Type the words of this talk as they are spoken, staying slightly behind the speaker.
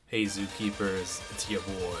Hey Zookeepers, it's your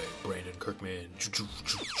boy, Brandon Kirkman.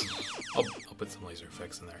 I'll put some laser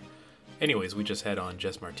effects in there. Anyways, we just had on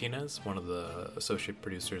Jess Martinez, one of the associate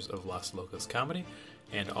producers of Las Locas Comedy,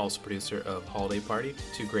 and also producer of Holiday Party,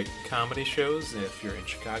 two great comedy shows if you're in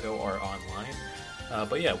Chicago or online.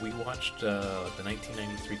 But yeah, we watched the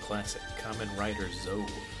 1993 classic Kamen Rider Zo.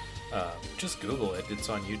 Just Google it. It's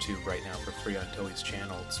on YouTube right now for free on Toei's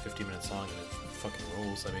channel. It's 50 minutes long and it fucking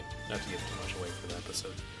rules. I mean, not to give too much away for the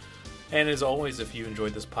episode. And as always, if you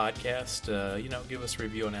enjoyed this podcast, give us a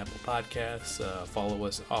review on Apple Podcasts, follow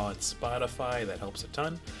us on Spotify, that helps a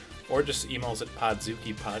ton, or just email us at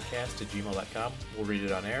podzukipodcast@gmail.com. We'll read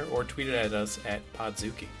it on air, or tweet it at us at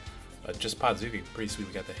Podzuki. Just Podzuki, pretty sweet,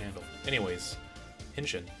 we got the handle. Anyways,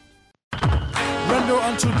 Henshin. Render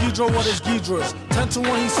unto Ghidra what is Ghidra's. 10 to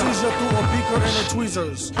 1 he sees you through a beaker and a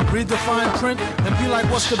tweezers. Read the fine print and be like,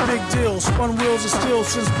 what's the big deal? Spun wheels of steel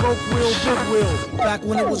since broke wheel, big wheel. Back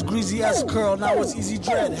when it was greasy as curl, now it's easy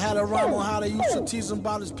dread. Had a rhyme on how they used to tease him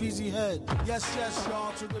about his peasy head. Yes,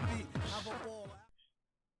 y'all, to the beat. Have a ball.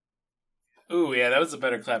 Ooh, yeah, that was a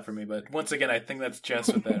better clap for me, but once again, I think that's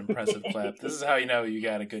Jess with that impressive clap. This is how you know you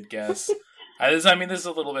got a good guess. This is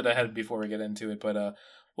a little bit ahead before we get into it, but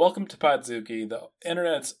welcome to Podzuki, the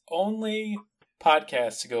internet's only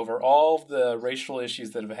podcast to go over all of the racial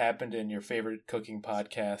issues that have happened in your favorite cooking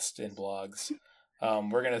podcast and blogs.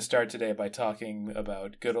 We're going to start today by talking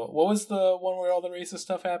about good old... What was the one where all the racist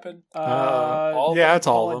stuff happened? It's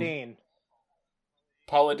all of them.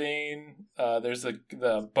 Paula Deen. There's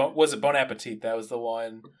was it Bon Appetit? That was the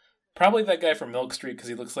one. Probably that guy from Milk Street because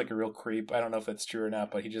he looks like a real creep. I don't know if that's true or not,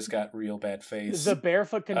 but he just got real bad face. The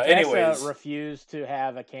Barefoot Contessa refused to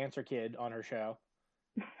have a cancer kid on her show,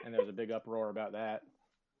 and there was a big uproar about that.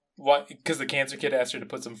 What? Because the cancer kid asked her to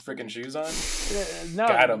put some freaking shoes on? No,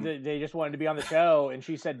 got him. They just wanted to be on the show, and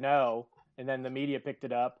she said no, and then the media picked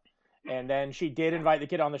it up, and then she did invite the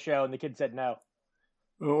kid on the show, and the kid said no.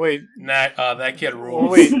 Oh, wait. That kid rules.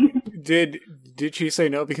 Oh, wait. Did she say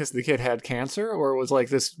no because the kid had cancer, or was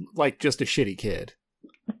this just a shitty kid?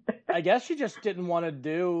 I guess she just didn't want to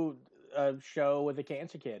do a show with a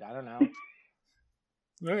cancer kid. I don't know.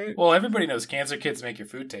 Right. Well, everybody knows cancer kids make your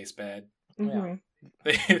food taste bad. Yeah.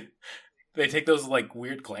 They take those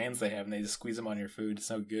weird glands they have and they just squeeze them on your food. It's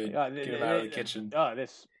no good. Get them out of the kitchen. Oh,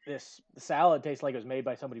 this salad tastes like it was made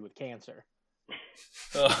by somebody with cancer.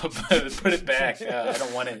 Oh, put it back. I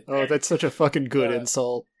don't want it. Oh, that's such a fucking good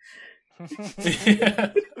insult.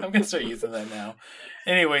 Yeah, I'm gonna start using that now.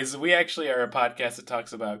 Anyways, we actually are a podcast that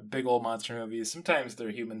talks about big old monster movies. Sometimes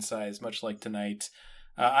they're human sized, much like tonight.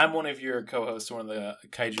 I'm one of your co-hosts, one of the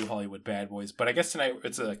Kaiju Hollywood bad boys, but I guess tonight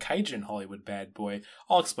it's a Kaijin Hollywood bad boy.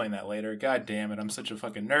 I'll explain that later. God damn it, I'm such a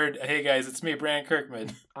fucking nerd. Hey guys, it's me, Brandon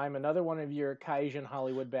Kirkman. I'm another one of your Kaijin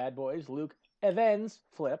Hollywood bad boys, Luke Evans.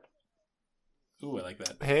 Flip. Ooh, I like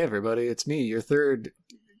that. Hey everybody, it's me, your third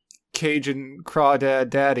Cajun crawdad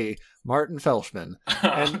daddy, Martin Felshman.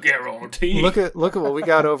 And look at what we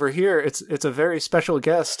got over here. It's a very special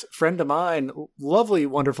guest, friend of mine, lovely,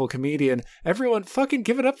 wonderful comedian. Everyone, fucking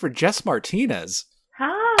give it up for Jess Martinez.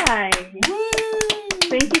 Hi. Woo!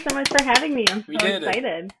 Thank you so much for having me. I'm so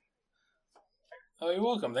excited. Oh, you're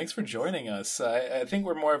welcome. Thanks for joining us. I think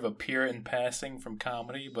we're more of a peer in passing from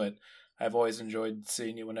comedy, but I've always enjoyed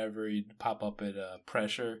seeing you whenever you pop up at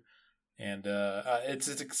Pressure. And it's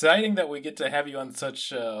exciting that we get to have you on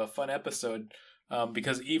such a fun episode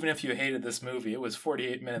because even if you hated this movie, it was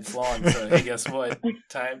 48 minutes long. So hey, guess what?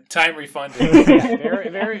 Time refunded. Very,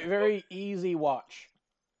 very, very easy watch.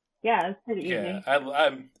 Yeah, it's pretty easy. Yeah, I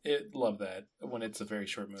love that when it's a very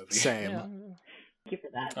short movie. Same. Yeah. Thank you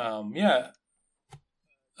for that.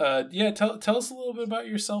 Tell us a little bit about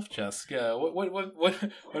yourself, Jess.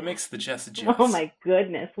 What makes the Jess a Jess? Oh my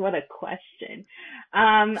goodness, what a question.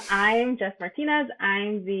 I'm Jess Martinez.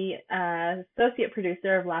 I'm the associate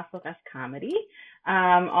producer of Las Locas Comedy.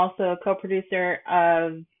 Also co-producer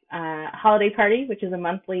of Holiday Party, which is a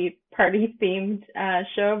monthly party-themed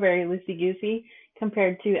show, very loosey-goosey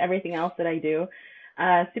compared to everything else that I do.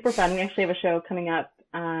 Super fun. We actually have a show coming up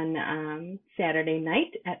on Saturday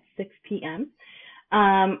night at 6 p.m.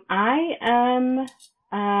 I am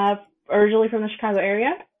originally from the Chicago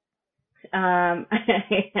area.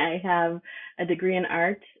 I have a degree in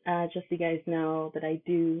art, just so you guys know that I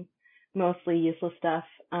do mostly useless stuff,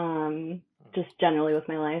 just generally with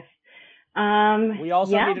my life. We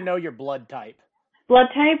also need to know your blood type. Blood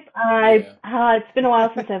type? It's been a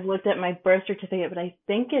while since I've looked at my birth certificate, but I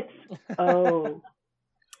think it's O.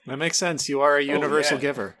 That makes sense. You are a universal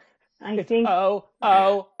giver. I think.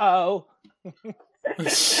 Oh.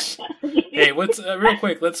 Hey, what's real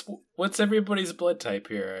quick? What's everybody's blood type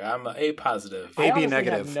here? I'm A positive. AB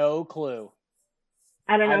negative. Have no clue.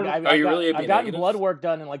 I don't know. I've gotten blood work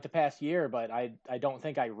done in like the past year, but I don't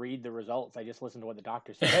think I read the results. I just listen to what the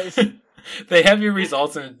doctor says. They have your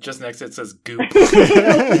results, and just next to it says goop.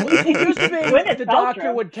 It used to be the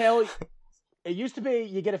doctor would tell. It used to be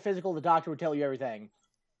you get a physical, the doctor would tell you everything.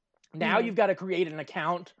 Now you've got to create an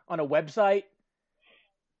account on a website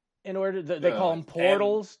in order. They call them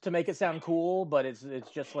portals to make it sound cool, but it's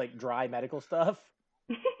just like dry medical stuff.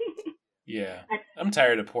 Yeah, I'm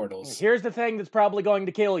tired of portals. Here's the thing that's probably going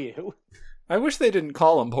to kill you. I wish they didn't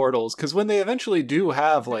call them portals, because when they eventually do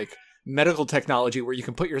have, like, medical technology where you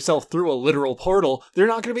can put yourself through a literal portal, they're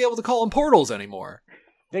not going to be able to call them portals anymore.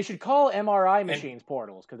 They should call MRI machines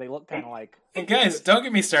portals, because they look kind of like... And guys, don't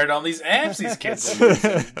get me started on these apps these kids are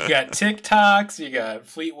using. You got TikToks, you got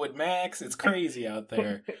Fleetwood Macs, it's crazy out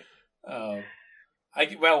there.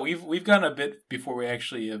 We've gone a bit before we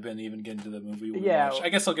actually have been even getting to the movie we watched. I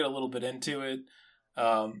guess I'll get a little bit into it.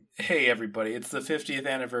 Hey everybody, it's the 50th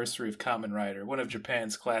anniversary of Kamen Rider, one of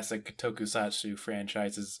Japan's classic tokusatsu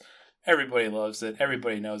franchises. Everybody loves it,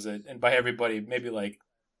 everybody knows it, and by everybody, maybe like,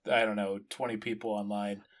 I don't know, 20 people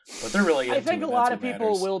online, but they're really into it. I think a lot of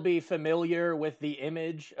people will be familiar with the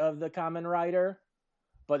image of the Kamen Rider,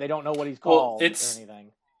 but they don't know what he's called or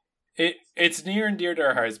anything. It's near and dear to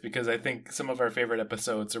our hearts because I think some of our favorite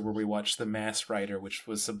episodes are where we watched The Masked Rider, which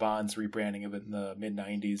was Saban's rebranding of it in the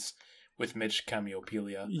mid-90s with Mitch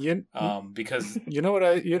Camiopelia. Because you know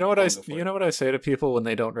what I say to people when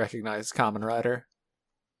they don't recognize Kamen Rider?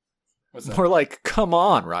 What's that? More like, come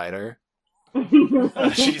on, Rider.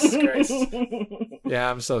 Jesus Christ. Yeah,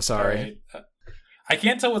 I'm so sorry. Right. I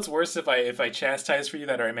can't tell what's worse if I chastise for you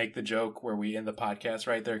that or I make the joke where we end the podcast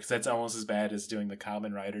right there, because that's almost as bad as doing the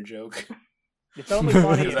Kamen Rider joke. It's only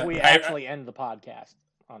funny if we actually end the podcast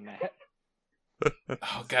on that.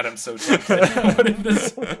 Oh god, I'm so tempted. What if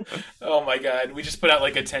this? Oh my god, we just put out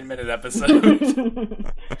like a 10-minute episode.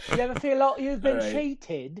 You ever feel like you've been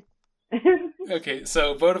cheated? Okay,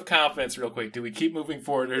 so vote of confidence real quick. Do we keep moving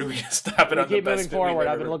forward or do we just stop it on the best? Keep moving forward.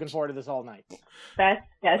 I've been looking forward to this all night. Best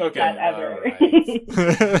shot ever. Right.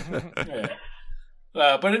 Yeah.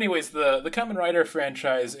 But anyways, the Kamen Rider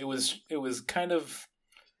franchise, it was kind of,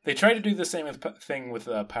 they tried to do the same thing with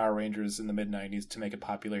Power Rangers in the mid-90s to make it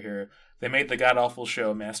popular here. They made the god-awful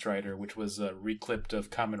show Masked Rider, which was a reclipped of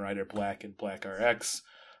Kamen Rider Black and Black RX.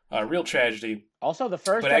 Real tragedy. Also, the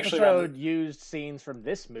first episode used scenes from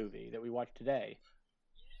this movie that we watched today.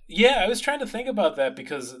 Yeah, I was trying to think about that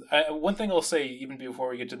because one thing I'll say even before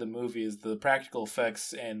we get to the movie is the practical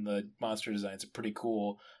effects and the monster designs are pretty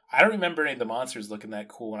cool. I don't remember any of the monsters looking that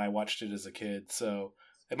cool when I watched it as a kid, so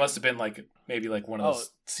it must have been maybe one of those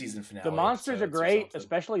season finale. The monsters are great,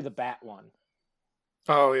 especially the bat one.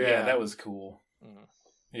 Oh yeah, yeah, that was cool. Mm.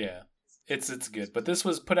 Yeah. It's good, but this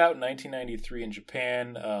was put out in 1993 in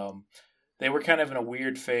Japan. They were kind of in a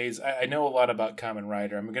weird phase. I know a lot about Kamen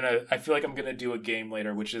Rider. I feel like I'm gonna do a game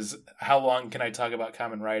later, which is how long can I talk about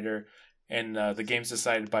Kamen Rider? And the game's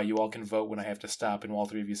decided by you all can vote when I have to stop. And all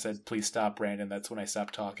three of you said, "Please stop, Brandon." That's when I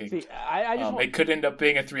stopped talking. See, it could end up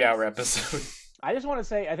being a 3-hour episode. I just want to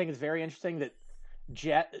say I think it's very interesting that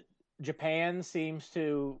Japan seems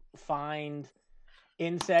to find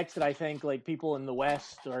insects that I think people in the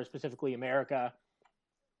West or specifically America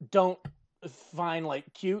don't find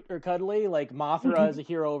cute or cuddly. Like Mothra is a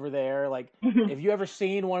hero over there. Have you ever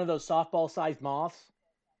seen one of those softball-sized moths?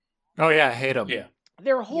 Oh yeah, I hate them. Yeah,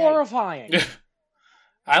 they're horrifying.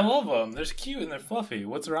 I love them. They're cute and they're fluffy.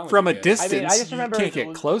 What's wrong from with a distance? I just remember you can't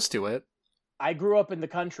get close to it. I grew up in the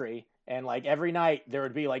country, and every night there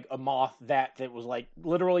would be a moth that was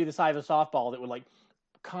literally the size of a softball that would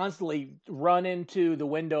constantly run into the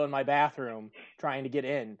window in my bathroom trying to get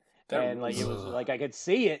in. And it was I could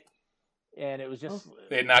see it, and it was just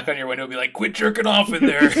they'd knock on your window and be like, "Quit jerking off in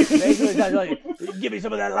there." Basically, give me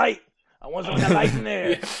some of that light. I want some of that light in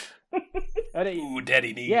there. Yeah. Ooh,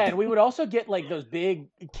 daddy need. Yeah, and we would also get those big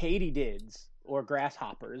katydids or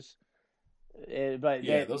grasshoppers. But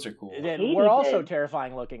those are cool. We're also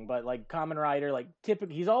terrifying looking, but Kamen Rider,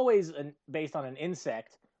 typically he's always based on an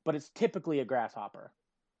insect, but it's typically a grasshopper.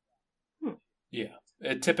 Yeah,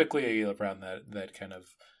 typically around that kind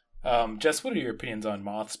of. Jess, what are your opinions on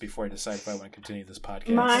moths before I decide if I want to continue this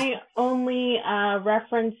podcast? My only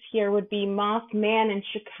reference here would be Mothman in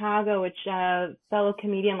Chicago, which a fellow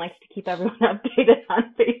comedian likes to keep everyone updated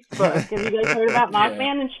on Facebook. Have you guys heard about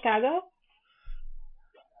Mothman in Chicago?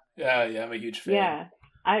 Yeah, I'm a huge fan.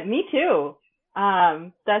 Yeah, me too.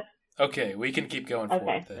 That's okay. We can keep going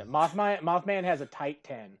forward then. Mothman has a tight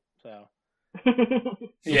 10, so.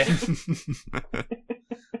 Yeah.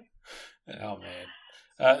 Oh man.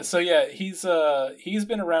 So yeah, he's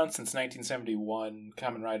been around since 1971.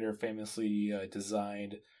 Kamen Rider, famously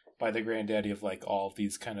designed by the granddaddy of like all of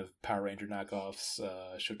these kind of Power Ranger knockoffs,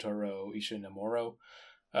 Shotaro Ishinomuro.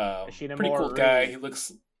 Pretty cool guy. He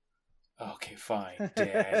looks okay. Fine,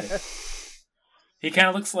 Dad. He kind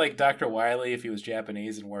of looks like Dr. Wily if he was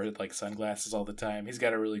Japanese and wore like sunglasses all the time. He's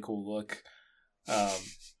got a really cool look.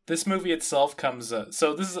 This movie itself comes.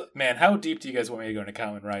 So this is man. How deep do you guys want me to go into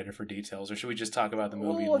Kamen Rider for details, or should we just talk about the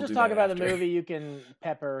movie? We'll just talk about the movie. You can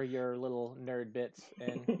pepper your little nerd bits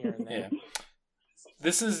in here and there. Yeah.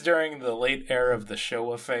 This is during the late era of the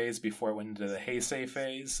Showa phase before it went into the Heisei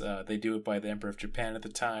phase. They do it by the Emperor of Japan at the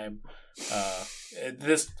time.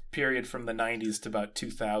 This period from the 90s to about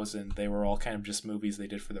 2000, they were all kind of just movies they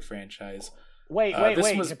did for the franchise. Wait.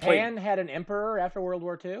 Japan had an emperor after World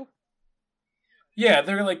War II? Yeah,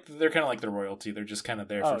 they're kind of like the royalty. They're just kind of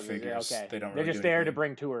there for figures. Okay. They don't. They're just there to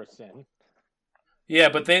bring tourists in. Yeah,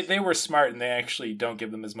 but they were smart and they actually don't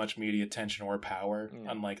give them as much media attention or power,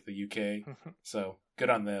 unlike the UK. So good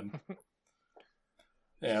on them.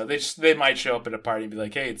 Yeah, they might show up at a party and be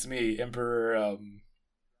like, "Hey, it's me, Emperor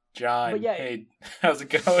John. Yeah, hey, how's it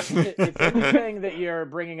going?" It's interesting that you're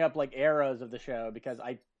bringing up like eras of the show because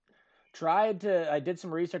I did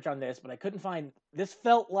some research on this, but I couldn't find. This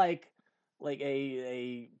felt like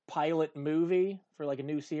a pilot movie for like a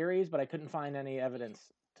new series, but I couldn't find any evidence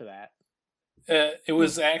to that. It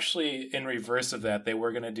was actually in reverse of that. They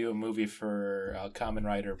were going to do a movie for Kamen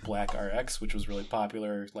Rider Black RX, which was really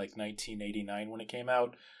popular, like 1989 when it came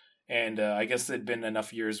out. And I guess there'd been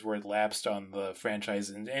enough years where it lapsed on the franchise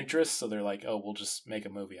and interest, so they're like, oh, we'll just make a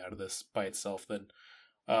movie out of this by itself then.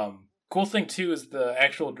 Cool thing, too, is the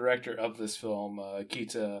actual director of this film,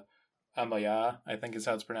 Kita Amaya, I think is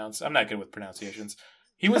how it's pronounced. I'm not good with pronunciations.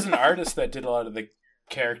 He was an artist that did a lot of the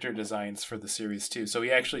character designs for the series too, so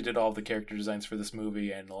he actually did all the character designs for this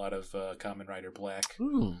movie and a lot of Kamen Rider Black.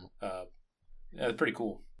 Pretty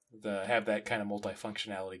cool to have that kind of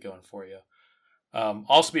multifunctionality going for you.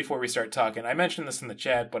 Also, before we start talking, I mentioned this in the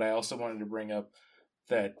chat, but I also wanted to bring up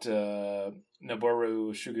that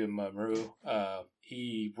Noboru Sugimura,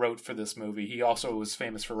 he wrote for this movie. He also was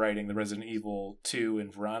famous for writing the Resident Evil 2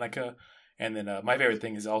 and Veronica. And then my favorite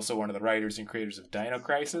thing is also one of the writers and creators of Dino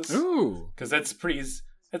Crisis. Ooh, because that's a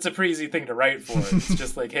pretty easy thing to write for. It's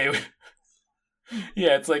just like, hey,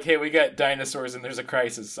 it's like, hey, we got dinosaurs and there's a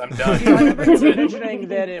crisis. I'm done. It's mentioning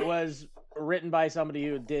that it was written by somebody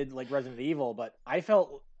who did like Resident Evil, but I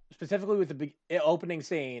felt specifically with the opening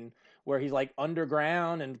scene where he's like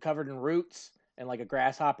underground and covered in roots, and like a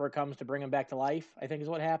grasshopper comes to bring him back to life. I think is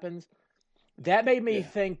what happens. That made me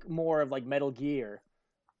think more of like Metal Gear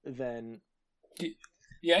than.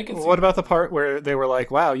 Yeah, I can see. What about the part where they were like,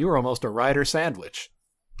 wow, you were almost a Rider sandwich?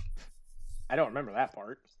 I don't remember that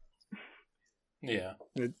part. Yeah,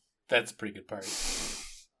 that's a pretty good part.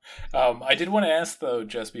 I did want to ask, though,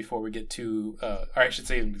 just before we get to, or I should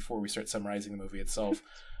say even before we start summarizing the movie itself,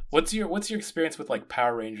 what's your experience with like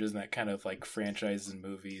Power Rangers and that kind of like franchises and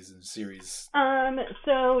movies and series?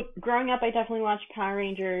 So growing up, I definitely watched Power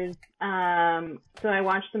Rangers. So I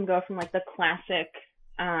watched them go from like the classic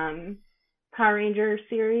Power Ranger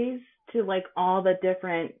series to like all the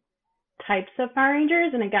different types of Power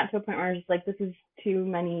Rangers, and it got to a point where I was just like, this is too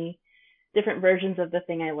many different versions of the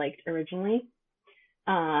thing I liked originally.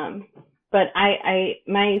 But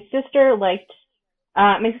my sister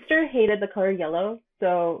hated the color yellow,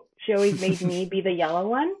 so she always made me be the yellow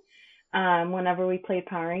one whenever we played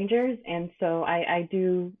Power Rangers, and so I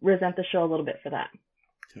do resent the show a little bit for that.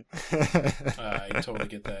 I totally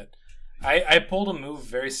get that. I pulled a move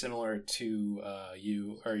very similar to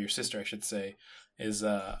you, or your sister, I should say.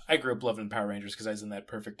 I grew up loving Power Rangers because I was in that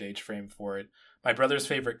perfect age frame for it. My brother's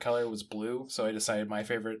favorite color was blue, so I decided my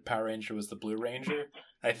favorite Power Ranger was the Blue Ranger.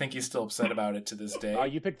 I think he's still upset about it to this day. Oh,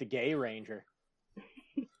 you picked the gay Ranger.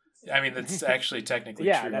 I mean, that's actually technically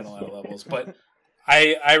true on a lot of levels, but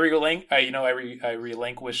I relinquished.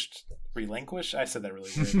 I said that really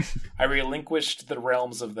weird. I relinquished the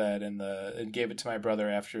realms of that and gave it to my brother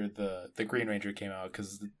after the Green Ranger came out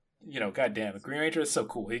because goddamn, the Green Ranger is so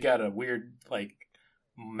cool. He got a weird like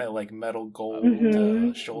metal gold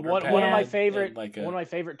shoulder pad. One of my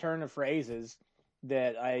favorite turn of phrases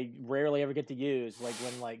that I rarely ever get to use, like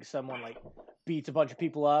when like someone like beats a bunch of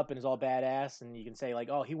people up and is all badass, and you can say like,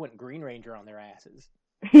 "Oh, he went Green Ranger on their asses."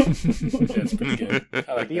 That's pretty good.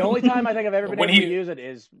 I like the only time I think I've ever been able to use it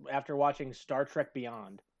is after watching Star Trek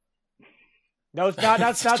Beyond. No, it's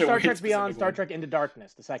not Star Trek Beyond. Star Trek Into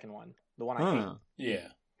Darkness, the second one, the one I hate. Yeah.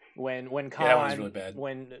 When that was really bad.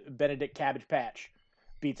 When Benedict Cabbage Patch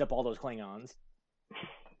beats up all those Klingons.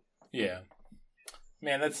 Yeah.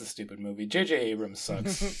 Man, that's a stupid movie. J.J. Abrams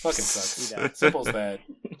sucks. Fucking sucks. Simple as that.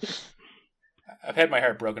 I've had my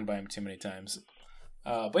heart broken by him too many times.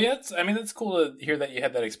 But yeah, it's cool to hear that you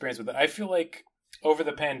had that experience with it. I feel like over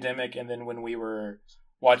the pandemic and then when we were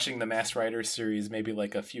watching the Masked Rider series maybe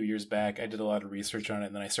like a few years back, I did a lot of research on it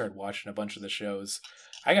and then I started watching a bunch of the shows.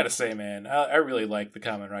 I gotta say, man, I really like the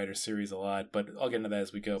Kamen Rider series a lot, but I'll get into that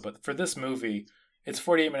as we go. But for this movie, it's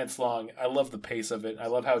 48 minutes long. I love the pace of it. I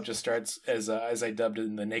love how it just starts as I dubbed it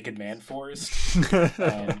in the Naked Man Forest.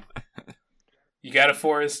 You got a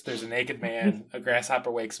forest, there's a naked man, a grasshopper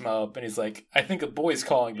wakes him up, and he's like, I think a boy's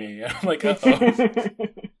calling me. And I'm like, uh-oh.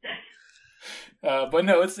 But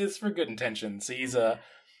no, it's for good intentions. He's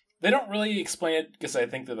they don't really explain it because I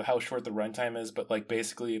think that how short the runtime is, but like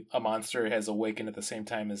basically a monster has awakened at the same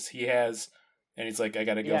time as he has, and he's like, I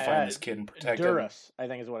gotta go find this kid and protect him. Duras, I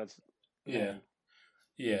think is what it's. Yeah.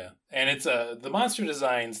 And it's the monster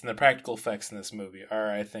designs and the practical effects in this movie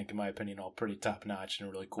are, I think, in my opinion, all pretty top notch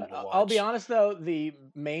and really cool to watch. I'll be honest though, the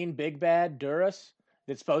main big bad Duras,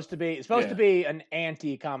 it's supposed to be an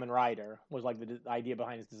anti-Kamen Rider, was like the idea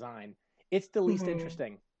behind his design. It's the least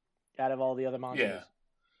interesting out of all the other monsters.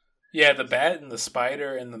 Yeah, the bat and the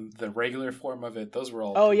spider and the regular form of it, those were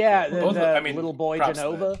all. Oh yeah, cool. the little boy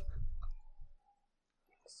Genova.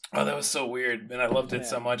 Oh, that was so weird, and I loved it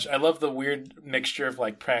so much. I love the weird mixture of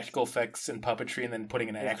like practical effects and puppetry, and then putting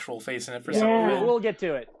an actual face in it for some reason. We'll get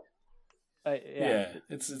to it.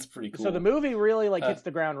 It's pretty cool. So the movie really like hits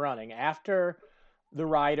the ground running after the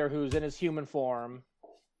rider, who's in his human form,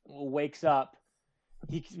 wakes up.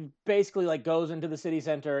 He basically like goes into the city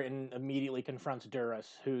center and immediately confronts Duras,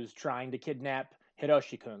 who's trying to kidnap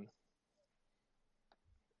Hiroshi-kun,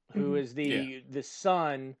 who is the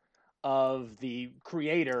son of the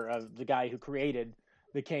creator, of the guy who created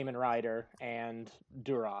the Kamen Rider and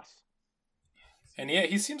Duras. And yeah,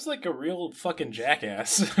 he seems like a real fucking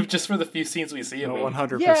jackass, just for the few scenes we see him in.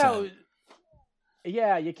 100%.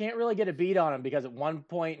 Yeah, you can't really get a beat on him, because at one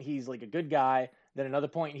point he's like a good guy, then another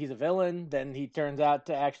point he's a villain, then he turns out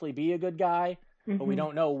to actually be a good guy, but we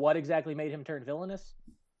don't know what exactly made him turn villainous.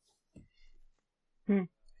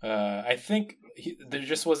 I think there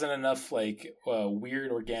just wasn't enough like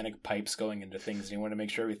weird organic pipes going into things, and you want to make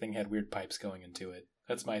sure everything had weird pipes going into it.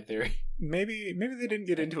 That's my theory. Maybe they didn't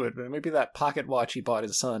get into it, but maybe that pocket watch he bought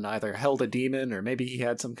his son either held a demon, or maybe he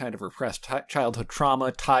had some kind of repressed childhood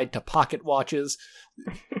trauma tied to pocket watches.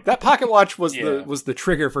 That pocket watch was the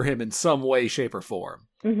trigger for him in some way, shape, or form.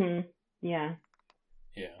 Yeah.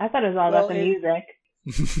 I thought it was all about the music.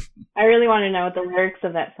 I really want to know what the lyrics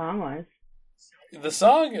of that song was. The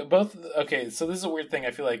song, okay, so this is a weird thing.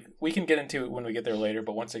 I feel like we can get into it when we get there later,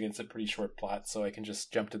 but once again, it's a pretty short plot, so I can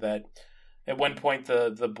just jump to that. At one point,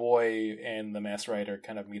 the boy and the Masked Rider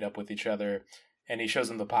kind of meet up with each other, and he shows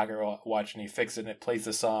him the pocket watch, and he fixes it, and it plays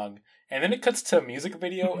the song. And then it cuts to a music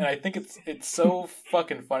video, and I think it's so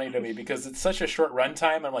fucking funny to me, because it's such a short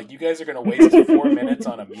runtime. I'm like, you guys are going to waste 4 minutes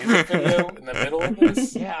on a music video in the middle of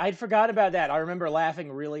this? Yeah, I'd forgot about that. I remember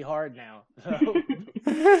laughing really hard now.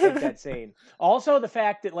 That scene. Also, the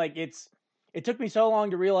fact that like it took me so long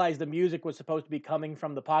to realize the music was supposed to be coming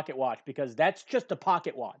from the pocket watch, because that's just a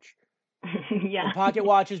pocket watch. Yeah. And pocket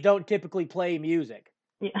watches don't typically play music.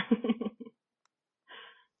 Yeah.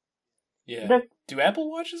 Yeah. Do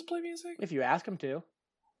Apple Watches play music? If you ask them to.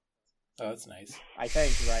 Oh, that's nice. I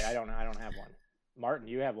think, right? I don't have one. Martin,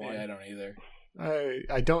 you have one. Yeah, I don't either.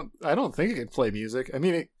 I don't think it can play music. I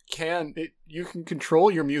mean, you can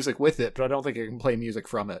control your music with it, but I don't think it can play music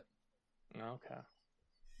from it. Okay.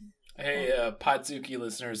 Hey, Podzuki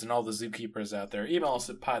listeners and all the zookeepers out there, email us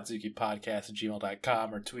at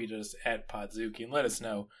podzukipodcast@gmail.com or tweet us at Podzuki and let us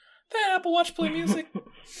know that Apple Watch play music.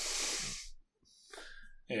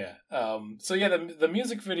 Yeah. So yeah, the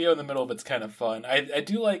music video in the middle of it's kind of fun. I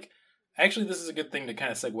do like. Actually, this is a good thing to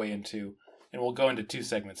kind of segue into, and we'll go into two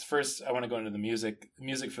segments. First, I want to go into the music. The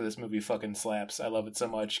music for this movie fucking slaps. I love it so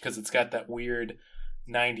much because it's got that weird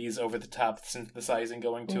 90s over-the-top synthesizing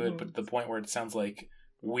going to it, but to the point where it sounds like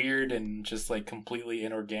weird and just like completely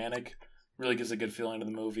inorganic. Really gives a good feeling to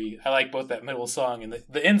the movie. I like both that middle song and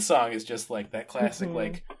the end song is just like that classic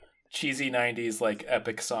like cheesy 90s like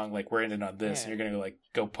epic song like we're ending on this and you're gonna like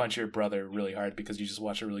go punch your brother really hard because you just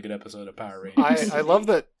watched a really good episode of Power Rangers. I love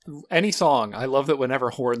that any song. I love that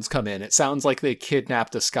whenever horns come in, it sounds like they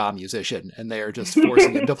kidnapped a ska musician and they are just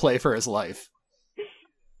forcing him to play for his life.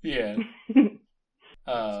 Yeah.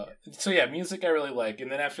 So yeah, music I really like,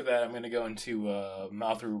 and then after that I'm going to go into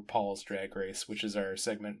Mouth RuPaul's Drag Race, which is our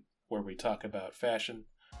segment where we talk about fashion.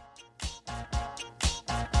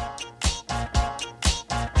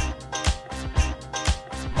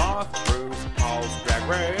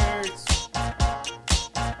 brakes.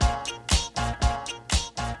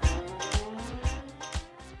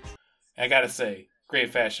 I gotta say,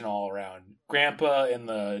 great fashion all around. Grandpa in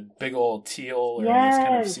the big old teal or this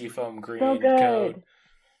kind of seafoam green coat.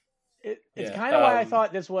 It's kind of why I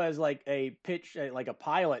thought this was like a pitch, like a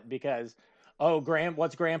pilot, because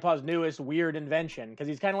what's Grandpa's newest weird invention? Because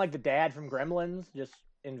he's kind of like the dad from Gremlins, just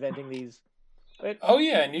inventing these.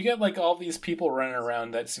 And you get like all these people running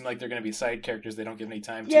around that seem like they're going to be side characters. They don't give any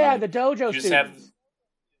time to. Yeah, the dojo students.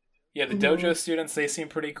 The dojo students, they seem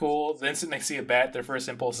pretty cool. The instant they see a bat, their first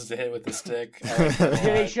impulse is to hit it with the stick.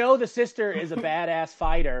 They show the sister is a badass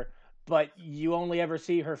fighter, but you only ever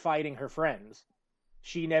see her fighting her friends.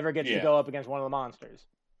 She never gets to go up against one of the monsters.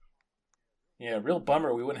 Yeah, real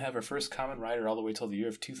bummer we wouldn't have our first Kamen Rider all the way till the year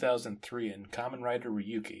of 2003 in Kamen Rider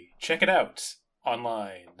Ryuki. Check it out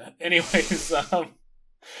online. Anyways, God,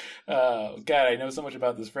 I know so much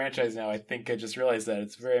about this franchise now. I think I just realized that.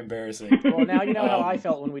 It's very embarrassing. Well, now you know how I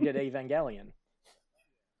felt when we did Evangelion.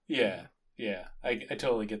 Yeah. I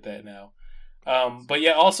totally get that now. But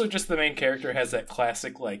yeah, also just the main character has that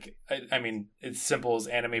classic, like, I mean, it's simple as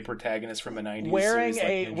anime protagonist from a 90s wearing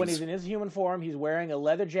series. When he's in his human form, he's wearing a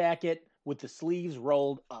leather jacket with the sleeves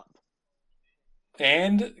rolled up.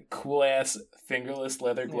 And cool-ass fingerless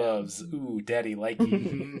leather gloves. Yeah. Ooh, daddy, like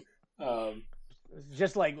you.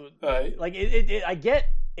 Just like I get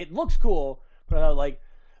it looks cool, but like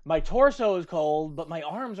my torso is cold, but my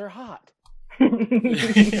arms are hot. I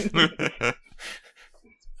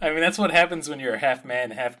mean, that's what happens when you're half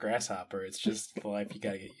man, half grasshopper. It's just the life you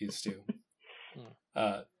gotta get used to.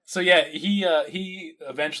 So yeah, he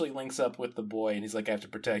eventually links up with the boy, and he's like, "I have to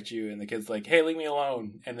protect you." And the kid's like, "Hey, leave me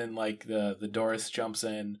alone." And then like the Doris jumps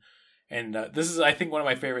in, and this is, I think, one of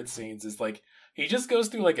my favorite scenes. Is like he just goes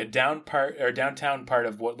through like a downtown part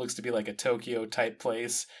of what looks to be like a Tokyo type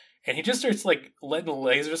place, and he just starts like letting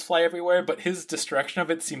lasers fly everywhere. But his destruction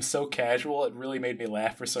of it seems so casual; it really made me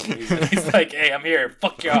laugh for some reason. He's like, "Hey, I'm here.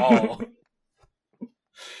 Fuck y'all."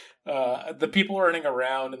 The people running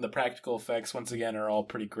around and the practical effects once again are all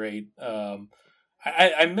pretty great.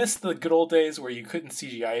 I miss the good old days where you couldn't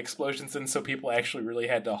CGI explosions, and so people actually really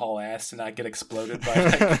had to haul ass to not get exploded by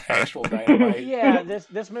like actual dynamite. Yeah,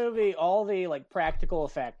 this movie, all the like practical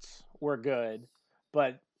effects were good,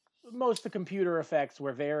 but most of the computer effects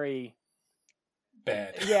were very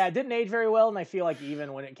bad. Yeah, it didn't age very well, and I feel like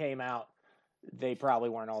even when it came out, they probably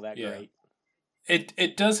weren't all that great.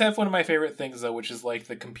 It does have one of my favorite things, though, which is like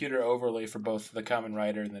the computer overlay for both the Kamen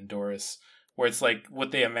Rider and then Doris, where it's like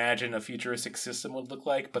what they imagine a futuristic system would look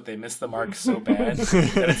like, but they miss the mark so bad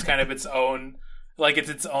that it's kind of its own, like it's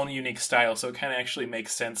its own unique style. So it kind of actually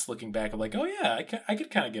makes sense looking back of like, oh yeah, I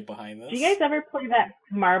could kind of get behind this. Do you guys ever play that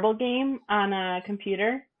marble game on a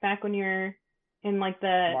computer back when you were in like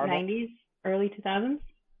the 90s, early 2000s?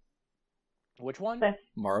 Which one?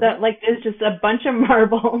 Marble? Like there's just a bunch of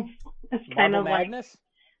marbles. It's kind Marble of Madness?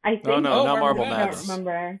 Like, I think. No, not Marble I Madness. don't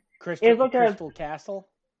remember. Crystal Castle?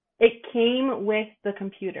 It came with the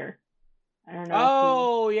computer. I don't know.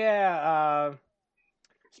 Oh, yeah.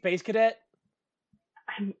 Space Cadet?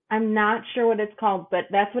 I'm not sure what it's called, but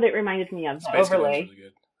that's what it reminded me of. Space overlay. Cadet's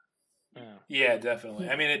really good. Yeah, definitely.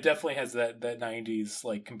 I mean, it definitely has that 90s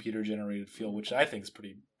like computer generated feel, which I think is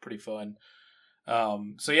pretty fun.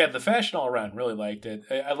 So yeah, the fashion all around, really liked it.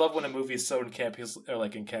 I love when a movie is so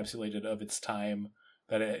encapsulated of its time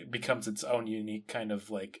that it becomes its own unique kind of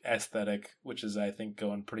like aesthetic, which is, I think,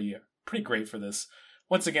 going pretty great for this.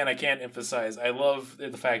 Once again, I can't emphasize, I love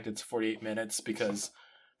the fact it's 48 minutes because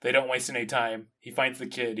they don't waste any time. He finds the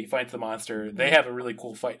kid, he finds the monster. They have a really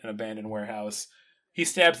cool fight in an abandoned warehouse. He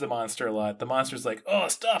stabs the monster a lot. The monster's like, "Oh,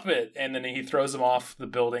 stop it!" And then he throws him off the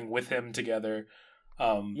building with him together.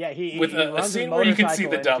 He with a scene where you can see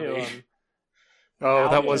the dummy. Oh,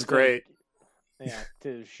 that was great.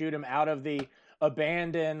 To shoot him out of the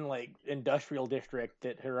abandoned like industrial district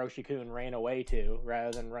that Hiroshi-kun ran away to, rather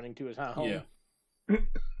than running to his home. Yeah.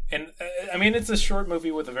 And I mean, it's a short movie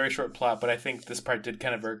with a very short plot, but I think this part did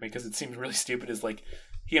kind of irk me because it seems really stupid. Is like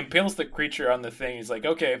he impales the creature on the thing. He's like,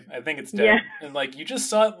 "Okay, I think it's dead." Yeah. And like you just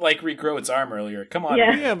saw it like regrow its arm earlier. Come on.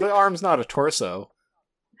 Yeah, but the arm's not a torso.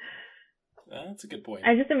 That's a good point.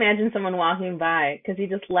 I just imagine someone walking by because he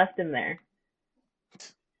just left him there.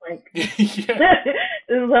 Like,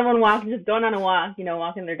 someone just going on a walk,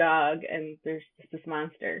 walking their dog, and there's just this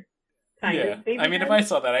monster. I mean, if I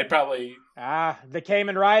saw that, I'd probably... the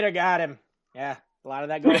Kamen Rider got him. Yeah, a lot of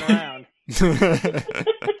that going around.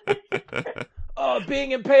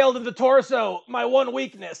 Being impaled in the torso, my one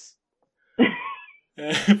weakness.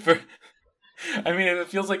 I mean, it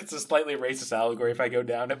feels like it's a slightly racist allegory if I go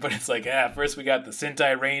down it, but it's like, first we got the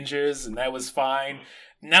Sentai Rangers, and that was fine.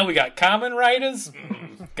 Now we got Kamen Riders?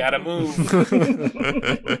 Gotta move.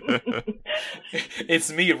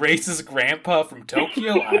 It's me, racist grandpa from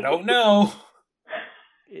Tokyo? I don't know.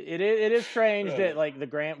 It is strange that, like,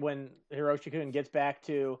 when Hiroshi-kun gets back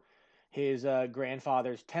to his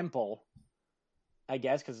grandfather's temple, I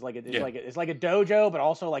guess, because it's like a dojo, but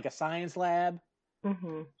also like a science lab.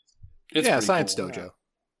 Mm-hmm. It's science cool. dojo. Yeah.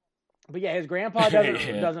 But yeah, his grandpa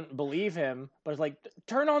doesn't believe him, but it's like,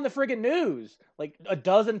 turn on the friggin' news. Like, a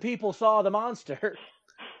dozen people saw the monster.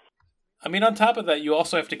 I mean, on top of that, you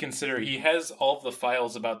also have to consider he has all of the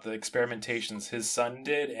files about the experimentations his son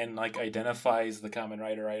did and, like, identifies the Kamen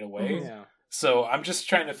Rider right away. Yeah. So I'm just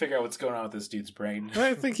trying to figure out what's going on with this dude's brain.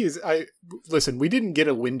 I think listen, we didn't get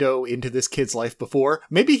a window into this kid's life before.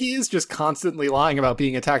 Maybe he is just constantly lying about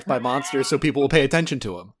being attacked by monsters so people will pay attention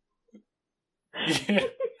to him. Yeah.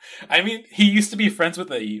 I mean, he used to be friends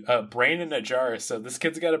with a brain in a jar, so this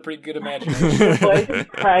kid's got a pretty good imagination. Boy,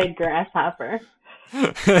 fried grasshopper.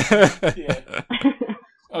 Yeah.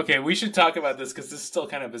 Okay, we should talk about this because this still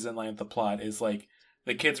kind of is in line with the plot. Is like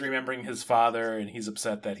the kid's remembering his father, and he's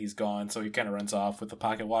upset that he's gone, so he kind of runs off with the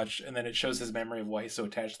pocket watch, and then it shows his memory of why he's so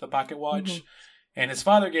attached to the pocket watch. Mm-hmm. And his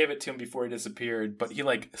father gave it to him before he disappeared, but he,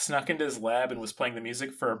 like, snuck into his lab and was playing the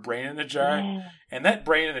music for a brain in a jar. Yeah. And that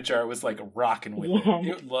brain in a jar was, like, rocking with it.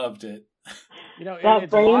 It loved it. You know, that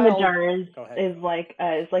brain in the jar is like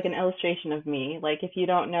an illustration of me. Like, if you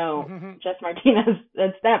don't know Jess Martinez,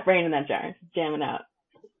 that's that brain in that jar jamming out.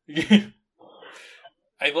 Yeah.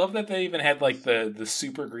 I love that they even had, like, the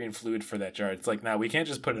super green fluid for that jar. It's like, no, we can't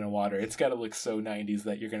just put it in water. It's got to look so 90s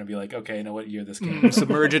that you're going to be like, okay, I know what year this came from.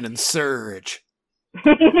 Submerge it and surge.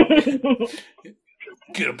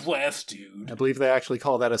 Get a blast, dude. I believe they actually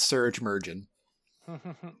call that a surge mergen.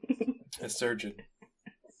 A surgeon.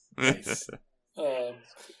 Nice.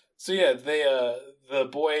 So yeah, the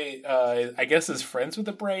boy, I guess, is friends with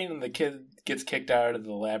the brain, and the kid gets kicked out of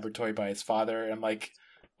the laboratory by his father. And I'm like,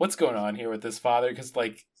 what's going on here with this father? Because,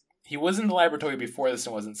 like, he was in the laboratory before this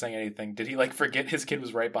and wasn't saying anything. Did he, like, forget his kid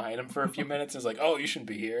was right behind him for a few minutes? And was like, oh, you shouldn't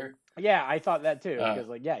be here. Yeah, I thought that too. Because,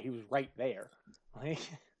 like, yeah, he was right there. Like,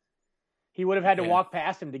 he would have had to walk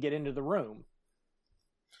past him to get into the room.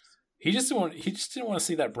 He just didn't want to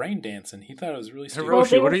see that brain dancing. He thought it was really stupid.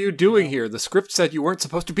 Hiroshi, what are you doing here? The script said you weren't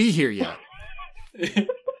supposed to be here yet.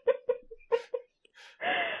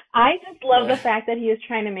 I just love the fact that he was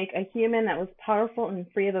trying to make a human that was powerful and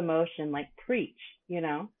free of emotion, like Preach, you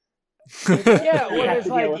know? Yeah, well, it's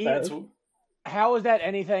like, how is that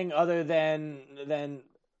anything other than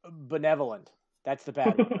benevolent? That's the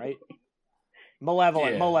bad one, right?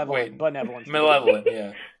 Malevolent, benevolent. Malevolent,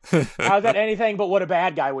 yeah. How's that anything but what a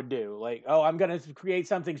bad guy would do? Like, oh, I'm going to create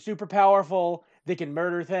something super powerful that can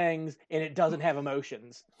murder things, and it doesn't have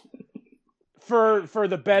emotions. For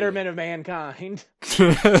the betterment of mankind.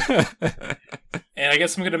 And I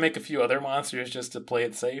guess I'm going to make a few other monsters just to play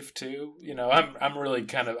it safe, too. You know, I'm really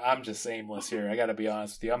I'm just aimless here. I got to be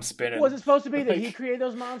honest with you. I'm spinning. Was it supposed to be that he created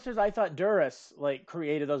those monsters? I thought Duras, like,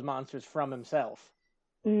 created those monsters from himself.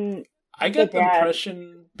 I get the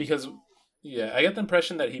impression I get the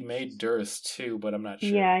impression that he made Duras too, but I'm not sure.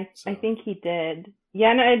 Yeah, I think he did.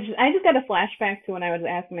 Yeah, no, I just got a flashback to when I was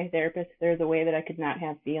asking my therapist if there's a way that I could not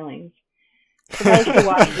have feelings. So I should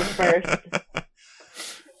watch this first.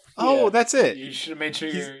 Oh, that's it. You should have made sure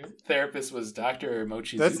your therapist was Dr.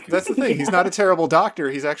 Mochizuki. That's the thing. He's not a terrible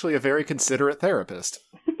doctor. He's actually a very considerate therapist.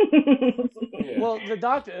 Well, the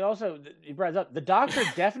doctor also, he brought up, the doctor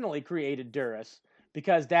definitely created Duras.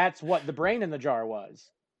 Because that's what the brain in the jar was.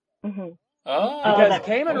 Mm-hmm. Because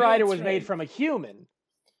Kamen Rider was made from a human.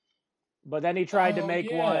 But then he tried to make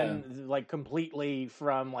one, like, completely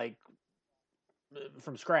from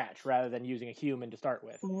scratch, rather than using a human to start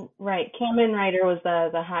with. Right. Kamen Rider was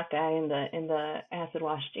the hot guy in the acid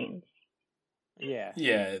wash jeans. Yeah.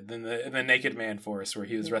 Yeah, then the Naked Man Forest, where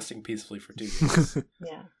he was resting peacefully for 2 years.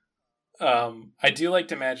 Yeah. I do like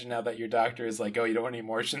to imagine now that your doctor is like, oh, you don't want any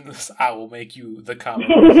emotions? I will make you the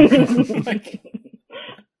Kamen Rider.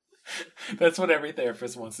 That's what every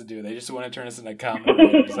therapist wants to do. They just want to turn us into Kamen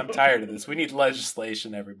Riders. I'm tired of this. We need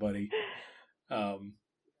legislation, everybody. God,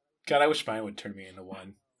 I wish mine would turn me into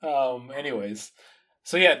one. Anyways.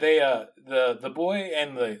 So yeah, they the boy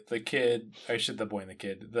and the kid, the boy and the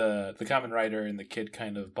kid, the Kamen Rider and the kid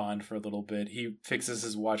kind of bond for a little bit. He fixes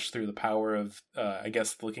his watch through the power of I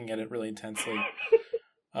guess looking at it really intensely.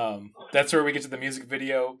 That's where we get to the music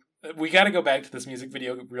video. We got to go back to this music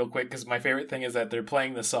video real quick because my favorite thing is that they're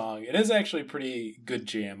playing the song. It is actually a pretty good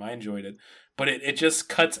jam. I enjoyed it. but it just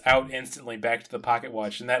cuts out instantly back to the pocket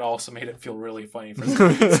watch, and that also made it feel really funny for some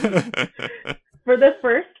reason. For the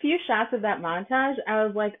first few shots of that montage, I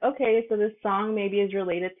was like, okay, so this song maybe is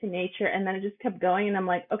related to nature, and then it just kept going, and I'm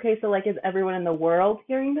like, okay, so like, is everyone in the world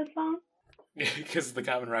hearing this song? Because the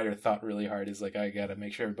Kamen Rider thought really hard. He's like, I gotta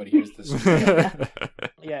make sure everybody hears this.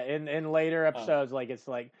 Yeah, in later episodes, like it's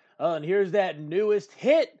like, oh, and here's that newest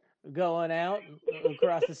hit going out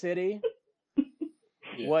across the city.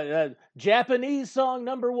 Yeah. What Japanese song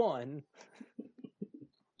number 1?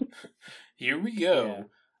 Here we go.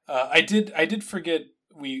 Yeah. I did forget,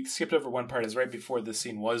 we skipped over one part, is right before this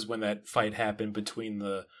scene was when that fight happened between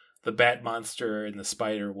the bat monster and the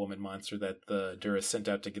spider woman monster that the Duras sent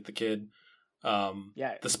out to get the kid.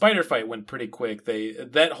 The spider fight went pretty quick.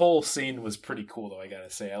 That whole scene was pretty cool, though, I gotta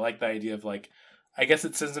say. I like the idea of, like, I guess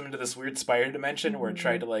it sends them into this weird spider dimension where it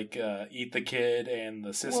tried to, like, eat the kid and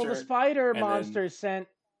the sister. Well, the spider monster sent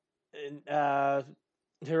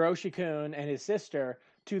Hiroshi-kun and his sister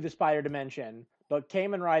to the spider dimension, but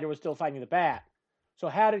Kamen Rider was still fighting the bat. So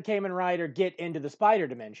how did Kamen Rider get into the spider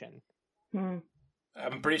dimension?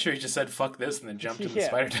 I'm pretty sure he just said "fuck this" and then jumped to the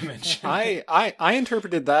spider dimension. I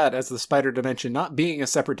interpreted that as the spider dimension not being a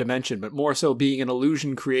separate dimension, but more so being an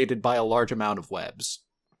illusion created by a large amount of webs.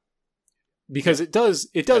 Because it does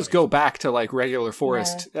go back to like regular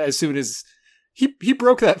forest as soon as he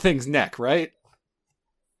broke that thing's neck, right?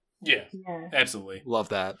 Yeah, absolutely. Love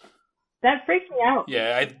that. That freaked me out.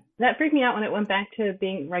 Yeah, that freaked me out when it went back to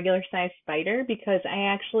being regular sized spider, because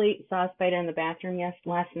I actually saw a spider in the bathroom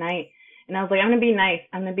last night, and I was like, I'm gonna be nice.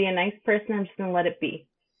 I'm gonna be a nice person. I'm just gonna let it be.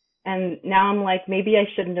 And now I'm like, maybe I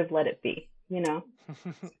shouldn't have let it be. You know?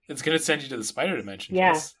 It's gonna send you to the spider dimension.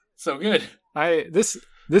 Yeah. Yes. So good. This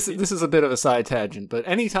is a bit of a side tangent, but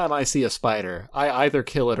anytime I see a spider, I either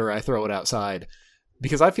kill it or I throw it outside.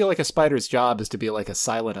 Because I feel like a spider's job is to be like a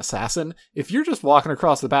silent assassin. If you're just walking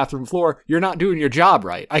across the bathroom floor, you're not doing your job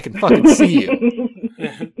right. I can fucking see you.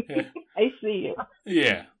 I see you.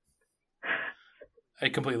 Yeah. I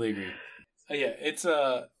completely agree. Yeah, it's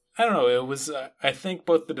I don't know, it was I think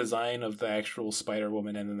both the design of the actual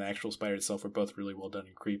Spider-Woman and then the actual spider itself were both really well done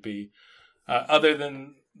and creepy. Other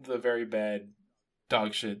than the very bad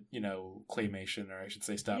dog shit, claymation, or I should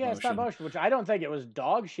say stop motion. Yeah, stop motion, which I don't think it was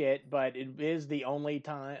dog shit, but it is the only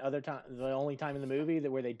time in the movie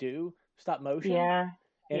where they do stop motion. Yeah.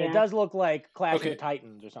 And it does look like Clash of the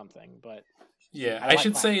Titans or something, but yeah, I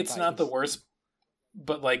should say it's not the worst,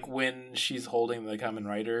 but like when she's holding the Kamen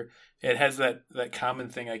Rider, it has that common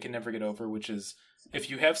thing I can never get over, which is if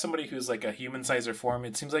you have somebody who's like a human size or form,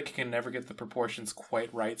 it seems like you can never get the proportions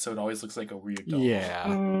quite right, so it always looks like a weird doll.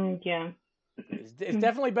 Yeah. Yeah. It's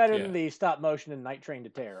definitely better than the stop motion in Night Train to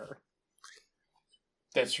Terror.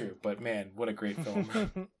 That's true, but man, what a great film!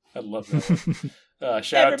 I love that.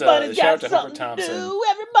 Shout out to Hubert Thompson.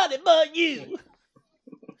 Everybody but you.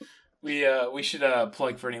 We should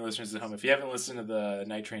plug for any listeners at home. If you haven't listened to the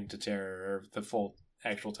Night Train to Terror, or the full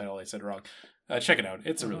actual title, I said wrong. Check it out.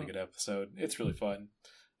 It's a really good episode. It's really fun.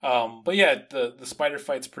 But yeah, the spider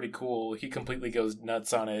fight's pretty cool. He completely goes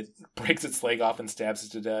nuts on it, breaks its leg off and stabs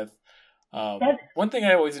it to death. One thing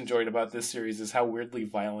I always enjoyed about this series is how weirdly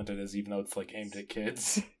violent it is, even though it's like aimed at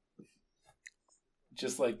kids.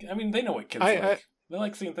 Just like, I mean, they know what kids like. They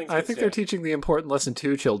like seeing things. I think they're teaching the important lesson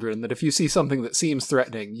to children that if you see something that seems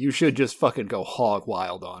threatening, you should just fucking go hog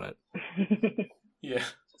wild on it. Yeah.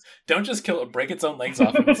 Don't just kill it, break its own legs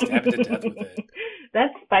off and stab it to death with it.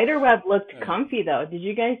 That spider web looked comfy though. Did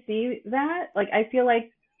you guys see that? Like, I feel like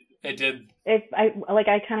it did. I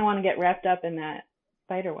kind of want to get wrapped up in that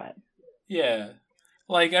spider web. Yeah.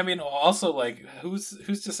 Like, I mean, also, like, who's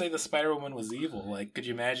to say the Spider-Woman was evil? Like, could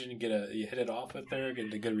you imagine you hit it off with her,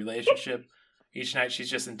 get a good relationship? Each night she's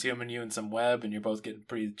just entombing you in some web and you're both getting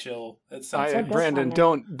pretty chill. That sounds Brandon,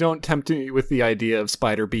 don't tempt me with the idea of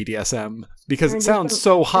spider BDSM, because it sounds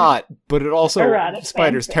so hot, but it also,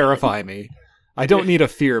 spiders terrify me. I don't need a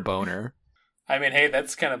fear boner. I mean, hey,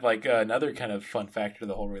 that's kind of like another kind of fun factor to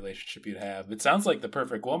the whole relationship you'd have. It sounds like the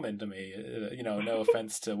perfect woman to me. No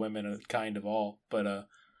offense to women of kind of all, but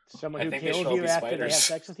someone who kills you after they have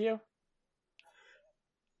sex with you.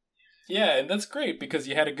 Yeah, and that's great because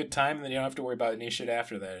you had a good time, and then you don't have to worry about any shit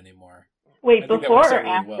after that anymore. Wait, before or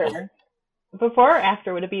after? Well. Before or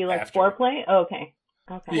after? Would it be like foreplay? Oh, okay.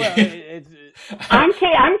 Okay. Well, I'm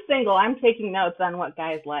single. I'm taking notes on what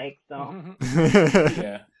guys like. So.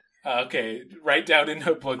 Yeah. Okay, write down in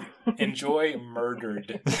a book, enjoy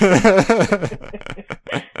murdered.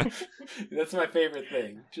 That's my favorite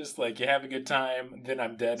thing. Just like you have a good time, then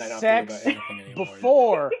I'm dead and I don't have to worry about anything anymore.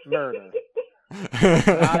 Before murder.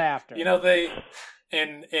 Not after. You know, they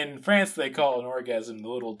in France they call an orgasm the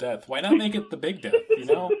little death. Why not make it the big death? You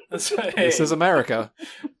know, hey. This is America.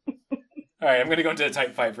 All right, I'm gonna go into the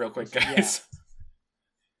type 5 real quick, guys.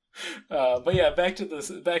 Yeah. But yeah, back to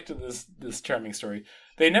this charming story.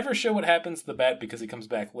 They never show what happens to the bat because he comes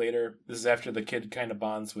back later. This is after the kid kind of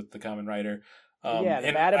bonds with the Kamen Rider. The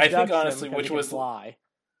and bat I think honestly, him which was fly.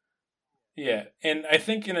 Yeah, and I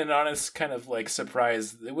think in an honest kind of like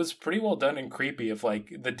surprise, it was pretty well done and creepy of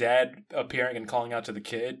like the dad appearing and calling out to the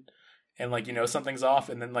kid, and like, you know, something's off,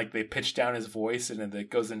 and then like they pitch down his voice and then it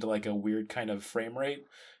goes into like a weird kind of frame rate.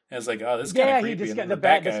 And it's like, oh, this is kind of creepy. The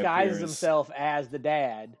bat disguises himself as the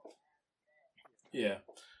dad. Yeah.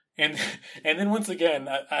 And then once again,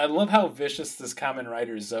 I love how vicious this Kamen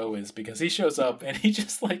Rider Zoe is, because he shows up and he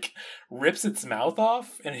just like rips its mouth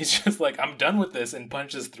off and he's just like, I'm done with this, and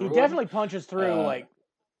punches through. He definitely punches through like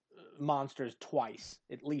monsters twice,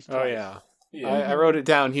 at least twice. Oh yeah. I wrote it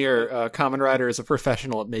down here. Kamen Rider is a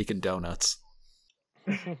professional at making donuts.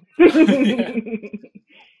 Yeah.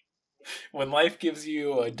 When life gives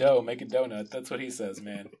you a dough, make a donut. That's what he says,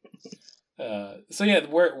 man. So yeah,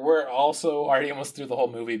 we're also already almost through the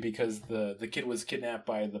whole movie because the kid was kidnapped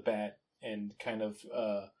by the bat and kind of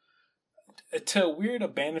to a weird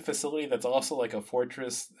abandoned facility that's also like a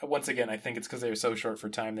fortress. Once again, I think it's because they were so short for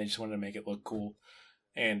time, they just wanted to make it look cool.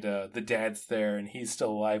 And the dad's there and he's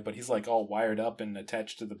still alive, but he's like all wired up and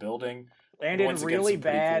attached to the building. And in really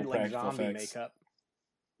bad cool like zombie effects. Makeup.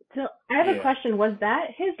 So I have a question. Was that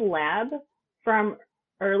his lab from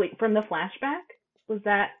the flashback? Was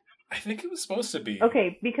that? I think it was supposed to be.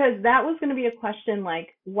 Okay, because that was going to be a question, like,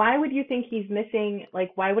 why would you think he's missing,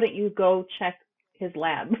 like, why wouldn't you go check his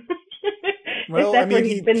lab? Well, I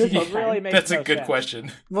mean, that's a good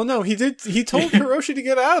question. Well, no, he told Hiroshi to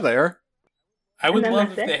get out of there. I would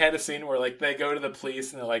love if they had a scene where, like, they go to the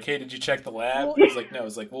police and they're like, hey, did you check the lab? Well, he's like, no.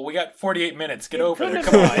 It's like, well, we got 48 minutes. Get over there.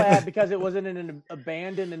 Come on. Lab because it was in an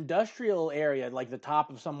abandoned industrial area, like the top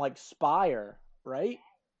of some, like, spire, right?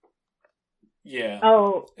 Yeah.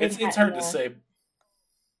 Oh, it's hard to say,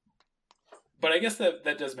 but I guess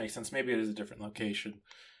that does make sense. Maybe it is a different location.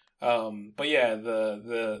 But yeah,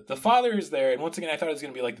 the father is there, and once again, I thought it was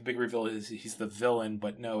gonna be like the big reveal is he's the villain,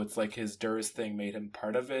 but no, it's like his Duras thing made him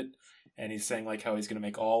part of it, and he's saying like how he's gonna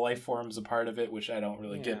make all life forms a part of it, which I don't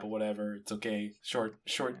really get, but whatever. It's okay. Short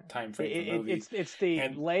time frame for movie. It's the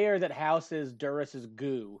layer that houses Duras's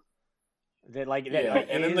goo. That like that, yeah,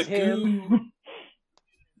 and then the goo.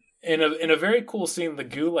 In a very cool scene, the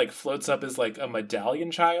goo like floats up as like a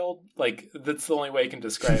medallion child. Like that's the only way I can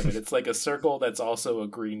describe it. It's like a circle that's also a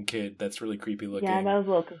green kid. That's really creepy looking. Yeah, that was a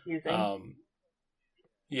little confusing.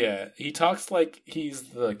 Yeah, he talks like he's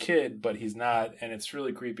the kid, but he's not, and it's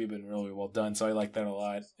really creepy but really well done. So I like that a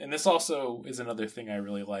lot. And this also is another thing I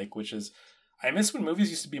really like, which is I miss when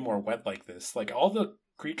movies used to be more wet like this. Like all the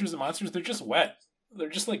creatures and monsters, they're just wet. They're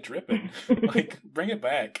just like dripping. Like bring it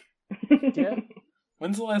back. Yeah.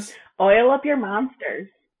 When's the last? Oil up your monsters.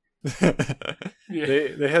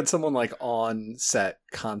 Yeah. They had someone like on set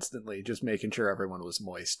constantly, just making sure everyone was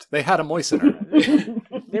moist. They had a moistener.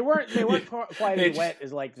 They weren't quite as wet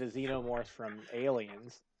as like the xenomorphs from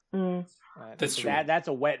Aliens. That's true. That's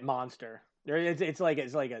a wet monster. It's like a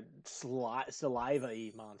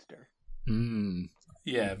saliva-y monster.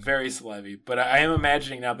 Yeah, very salivy. But I am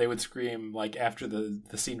imagining now they would scream like after the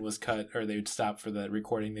scene was cut, or they would stop for the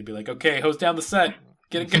recording. They'd be like, "Okay, hose down the set,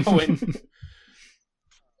 get it going."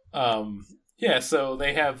 Yeah. So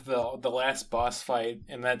they have the last boss fight,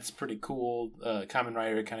 and that's pretty cool. Kamen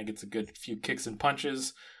Rider kind of gets a good few kicks and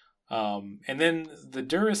punches, and then the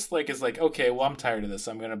Duras like is like, "Okay, well I'm tired of this.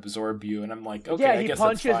 I'm gonna absorb you," and I'm like, "Okay, I guess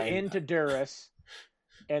that's fine." He punches into Duras.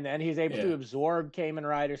 And then he's able to absorb Kamen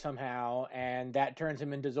Rider somehow, and that turns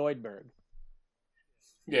him into Zoidberg.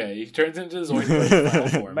 Yeah, he turns into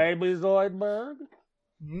Zoidberg form. Maybe Zoidberg?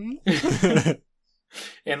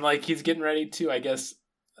 And, like, he's getting ready to, I guess...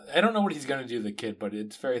 I don't know what he's going to do to the kid, but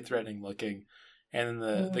it's very threatening looking. And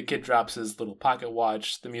then the kid drops his little pocket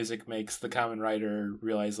watch. The music makes the Kamen Rider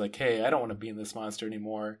realize, like, hey, I don't want to be in this monster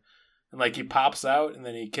anymore. And, like, he pops out, and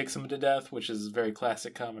then he kicks him to death, which is very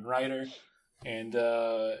classic Kamen Rider. And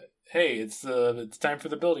hey, it's time for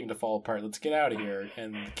the building to fall apart. Let's get out of here.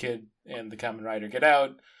 And the kid and the Kamen Rider get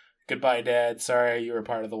out. Goodbye, Dad. Sorry, you were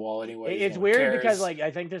part of the wall anyway. It's weird because like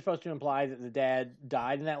I think they're supposed to imply that the dad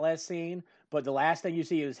died in that last scene, but the last thing you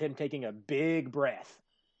see is him taking a big breath.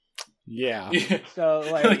 Yeah. So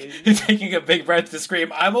like he's taking a big breath to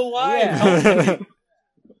scream, "I'm alive!" Yeah.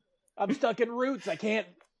 I'm stuck in roots. I can't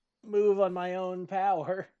move on my own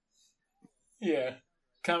power. Yeah.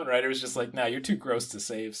 Kamen Rider was just like, nah, you're too gross to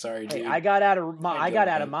save. Sorry, dude. Hey, I got out of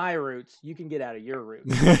my roots. You can get out of your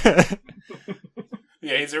roots.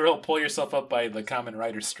 Yeah, he's a real pull yourself up by the Kamen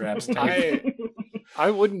Rider straps type. I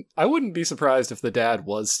wouldn't be surprised if the dad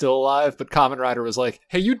was still alive, but Kamen Rider was like,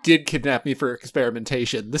 hey, you did kidnap me for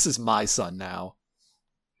experimentation. This is my son now.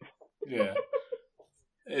 Yeah.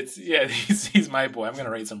 He's my boy. I'm gonna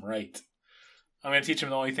raise him right. I'm gonna teach him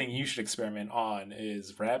the only thing you should experiment on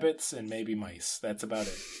is rabbits and maybe mice. That's about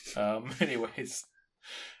it. Anyways.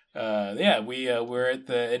 We're at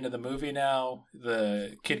the end of the movie now.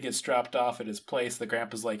 The kid gets dropped off at his place. The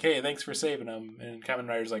grandpa's like, hey, thanks for saving him. And Kamen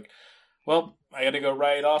Rider's like, well, I gotta go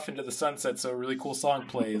ride off into the sunset, so a really cool song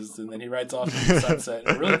plays. And then he rides off into the sunset,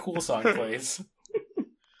 and a really cool song plays.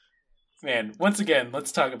 Man, once again,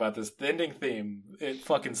 let's talk about this. The ending theme, it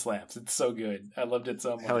fucking slaps. It's so good. I loved it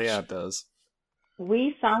so much. Hell yeah, it does.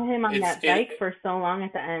 We saw him on that bike for so long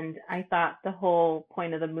at the end. I thought the whole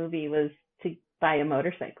point of the movie was to buy a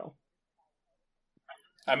motorcycle.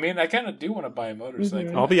 I mean, I kind of do want to buy a motorcycle.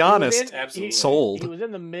 Mm-hmm. I'll be honest. Absolutely. Sold. He was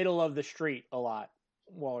in the middle of the street a lot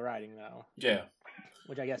while riding, though. Yeah.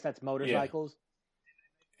 Which I guess that's motorcycles. Yeah.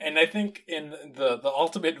 And I think in the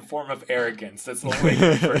ultimate form of arrogance, that's the only way to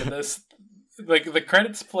refer to this. Like, the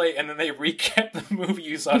credits play, and then they recap the movie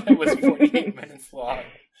you saw that was 48 minutes long.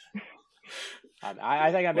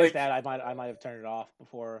 I think I missed that. I might have turned it off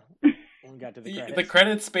before we got to the credits. The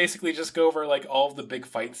credits basically just go over like all of the big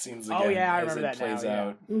fight scenes again. Oh yeah, I as remember it that plays now.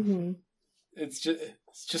 out. Yeah. Mm-hmm. It's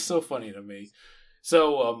just so funny to me.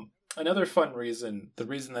 So another fun reason, the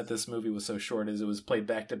reason that this movie was so short is it was played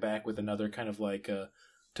back to back with another kind of like a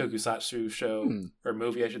tokusatsu show or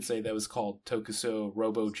movie, I should say, that was called Tokuso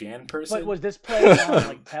Robo Jan Person. But was this played on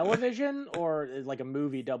like television or like a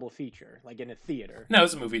movie double feature, like in a theater? No, it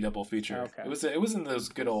was a movie double feature. Okay. It was in those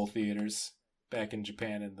good old theaters back in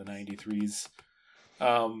Japan in the 93s.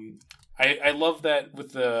 I love that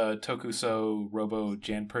with the Tokuso Robo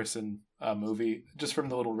Jan Person movie, just from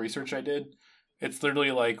the little research I did. It's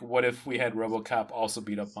literally like, what if we had RoboCop also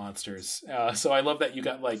beat up monsters? So I love that you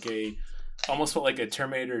got like almost felt like a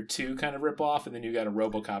Terminator 2 kind of ripoff, and then you got a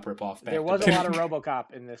RoboCop ripoff. There was a lot of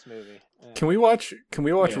RoboCop in this movie. Yeah. Can we watch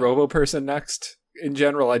Robo Person next? In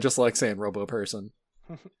general, I just like saying Robo Person.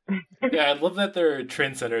 Yeah, I love that they're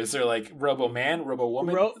trendsetters. They're like Robo Man, Robo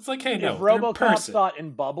Woman. It's like, hey, no, if RoboCop thought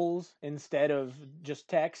in bubbles instead of just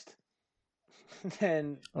text,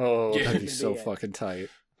 then that'd be so fucking tight.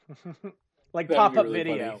 Like pop-up really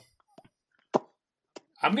video. Funny.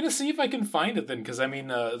 I'm going to see if I can find it then, because, I mean,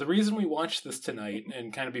 the reason we watched this tonight,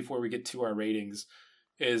 and kind of before we get to our ratings,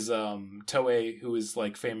 is Toei, who is,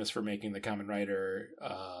 like, famous for making the Kamen Rider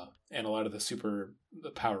and a lot of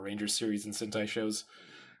the Power Rangers series and Sentai shows.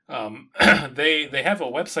 They have a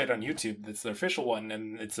website on YouTube that's their official one,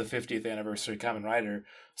 and it's the 50th anniversary Kamen Rider.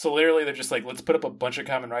 So literally they're just like, let's put up a bunch of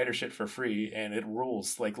Kamen Rider shit for free, and it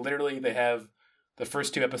rules. Like, literally they have the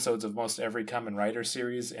first 2 episodes of most every Kamen Rider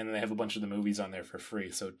series, and then they have a bunch of the movies on there for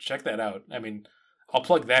free. So check that out. I mean, I'll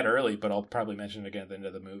plug that early, but I'll probably mention it again at the end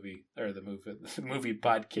of the movie, or the movie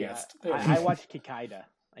podcast. Yeah, I watched Kikaida.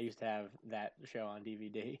 I used to have that show on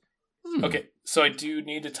DVD. Okay, so I do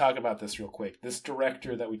need to talk about this real quick. This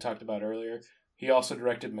director that we talked about earlier, he also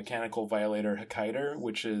directed Mechanical Violator Hokkaido,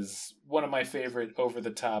 which is one of my favorite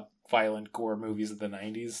over-the-top violent gore movies of the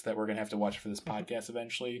 90s that we're going to have to watch for this podcast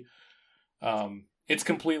eventually. It's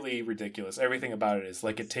completely ridiculous. Everything about it is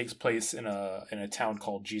like it takes place in a town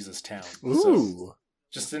called Jesus Town. Ooh. So,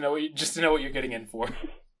 just to know what you're getting in for.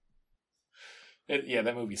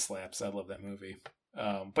 That movie slaps. I love that movie.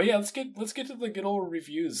 But yeah, let's get to the good old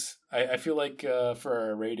reviews. I feel like for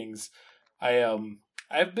our ratings,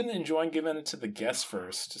 I've been enjoying giving it to the guests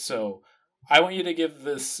first. So I want you to give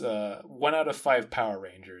this 1 out of 5 Power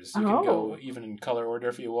Rangers. You can go even in color order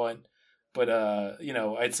if you want. But,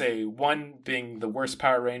 I'd say 1 being the worst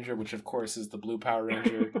Power Ranger, which of course is the Blue Power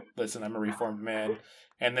Ranger. Listen, I'm a reformed man.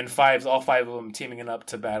 And then 5's all 5 of them teaming up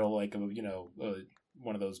to battle like,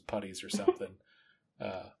 one of those putties or something.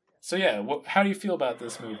 So yeah, how do you feel about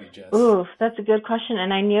this movie, Jess? Ooh, that's a good question.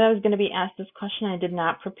 And I knew I was going to be asked this question. I did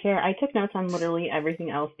not prepare. I took notes on literally everything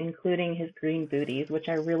else, including his green booties, which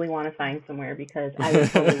I really want to find somewhere because I would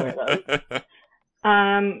totally wear those.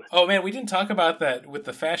 Oh man, we didn't talk about that with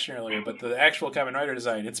the fashion earlier, but the actual Kamen Rider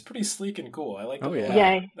design, it's pretty sleek and cool. I like it.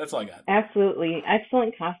 Yeah. That's all I got. Absolutely.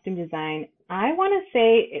 Excellent costume design. I want to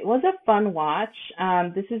say it was a fun watch.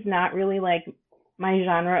 This is not really like my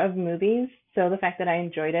genre of movies, so the fact that I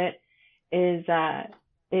enjoyed it is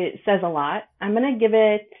it says a lot. I'm gonna give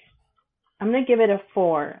it a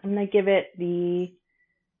 4. I'm gonna give it the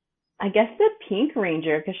Pink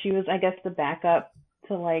Ranger, because she was, I guess, the backup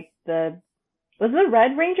to like the Was the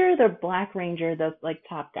Red Ranger or the Black Ranger the like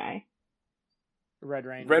top guy? Red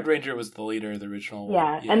Ranger. Red Ranger was the leader of the original.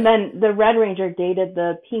 Yeah, and then the Red Ranger dated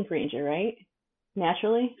the Pink Ranger, right?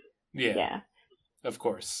 Naturally. Yeah. Of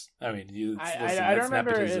course. I mean, I don't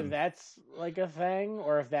remember if that's like a thing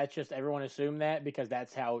or if that's just everyone assumed that because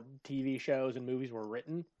that's how TV shows and movies were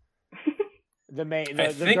written.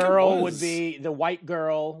 The girl would be the white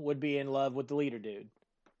girl would be in love with the leader dude.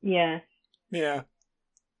 Yeah. Yeah.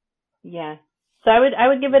 Yeah. So I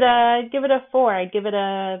would give it a 4. I'd give it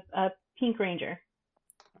a Pink Ranger.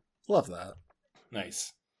 Love that.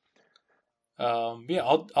 Nice.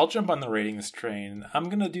 Yeah, I'll jump on the ratings train. I'm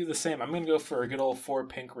gonna do the same. I'm gonna go for a good old 4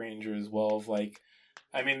 Pink Ranger as well. Of like,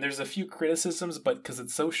 I mean, there's a few criticisms, but because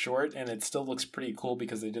it's so short and it still looks pretty cool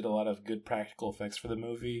because they did a lot of good practical effects for the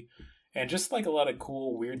movie, and just like a lot of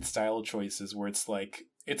cool weird style choices where it's like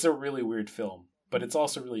it's a really weird film, but it's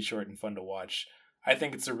also really short and fun to watch. I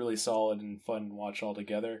think it's a really solid and fun watch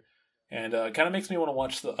altogether. And it kind of makes me want to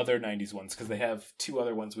watch the other 90s ones because they have 2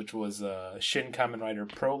 other ones, which was Shin Kamen Rider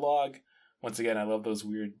Prologue. Once again, I love those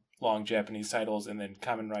weird, long Japanese titles, and then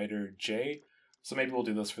Kamen Rider J. So maybe we'll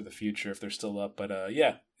do those for the future if they're still up. But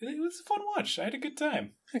yeah, it was a fun watch. I had a good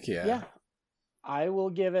time. Heck yeah. Yeah. I will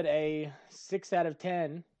give it a 6 out of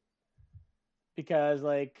 10 because,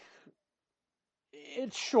 like,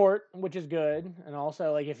 it's short, which is good. And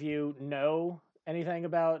also, like, if you know anything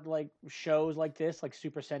about, like, shows like this, like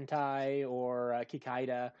Super Sentai or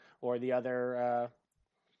Kikaida or the other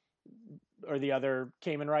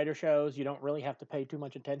Kamen Rider shows, you don't really have to pay too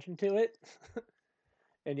much attention to it.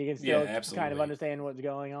 And you can still kind of understand what's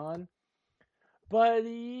going on. But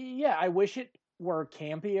yeah, I wish it were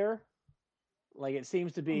campier. Like, it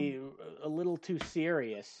seems to be a little too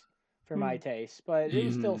serious for my taste, but it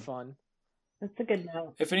was still fun. That's a good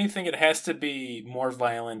note. If anything, it has to be more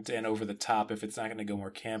violent and over the top if it's not going to go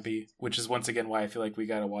more campy, which is once again why I feel like we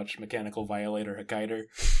got to watch Mechanical Violator Hokkaider,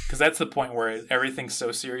 because that's the point where everything's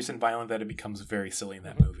so serious and violent that it becomes very silly in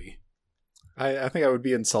that movie. I think I would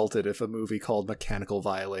be insulted if a movie called Mechanical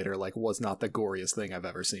Violator like was not the goriest thing I've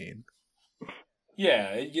ever seen.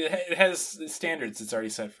 Yeah, it has standards it's already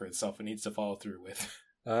set for itself and needs to follow through with.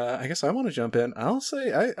 I guess I want to jump in. I'll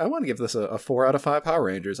say I want to give this a 4 out of 5 Power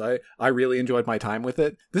Rangers. I really enjoyed my time with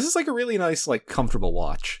it. This is like a really nice, like, comfortable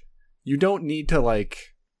watch. You don't need to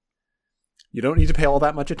pay all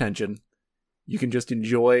that much attention. You can just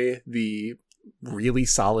enjoy the really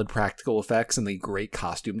solid practical effects and the great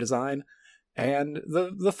costume design. And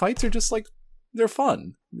the fights are just like, they're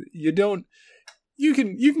fun. You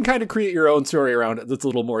can kind of create your own story around it that's a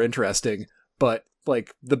little more interesting, but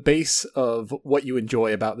like the base of what you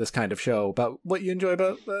enjoy about this kind of show, about what you enjoy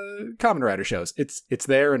about Kamen Rider shows, it's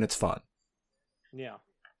there and it's fun. Yeah.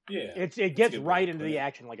 Yeah. It gets right into the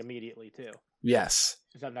action like immediately too. Yes.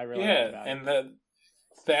 Something I really like about and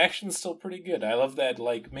the action's still pretty good. I love that,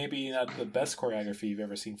 like, maybe not the best choreography you've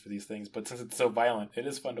ever seen for these things, but since it's so violent, it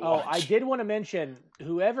is fun to watch. Oh, I did want to mention,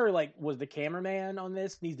 whoever, like, was the cameraman on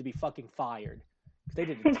this needs to be fucking fired. They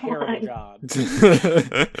did a terrible job.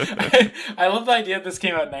 I love the idea that this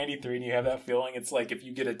came out in 93 and you have that feeling. It's like if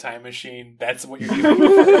you get a time machine, that's what you're doing.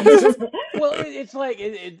 Well, it's like,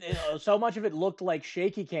 so much of it looked like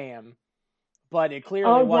shaky cam. But it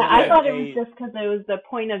clearly wasn't. I thought it was just because it was the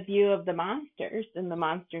point of view of the monsters, and the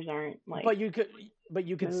monsters aren't like. But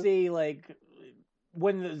you could see, like,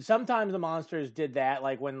 when sometimes the monsters did that,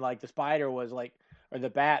 like when like the spider was like, or the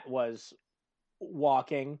bat was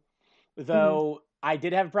walking. Though I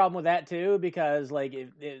did have a problem with that too, because like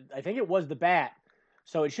I think it was the bat,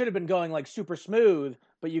 so it should have been going like super smooth,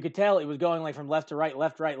 but you could tell it was going like from left to right,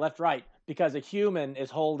 left, right, left, right, because a human is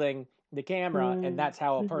holding the camera, and that's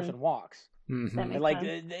how a person walks. And like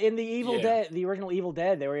in the Evil Dead, the original Evil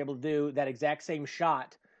Dead, they were able to do that exact same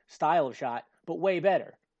style of shot, but way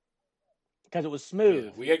better because it was smooth.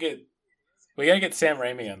 Yeah, we gotta get Sam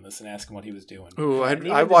Raimi on this and ask him what he was doing. Ooh,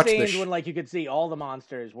 I watched the scenes when like you could see all the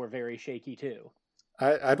monsters were very shaky too.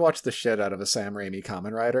 I'd watch the shit out of a Sam Raimi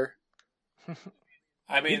Kamen Rider.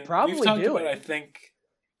 I mean, he'd probably we've talked do about it. I think,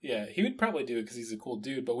 yeah, he would probably do it because he's a cool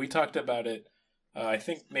dude. But we talked about it. I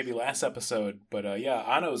think maybe last episode, but yeah,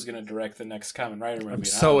 Anno's gonna direct the next Kamen Rider movie. I'm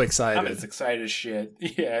so excited. I'm as excited as shit.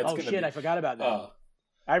 Yeah, it's gonna be... I forgot about that.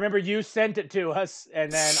 I remember you sent it to us,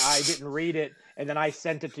 and then I didn't read it, and then I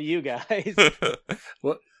sent it to you guys.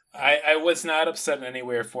 What? I was not upset in any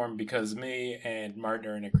way or form because me and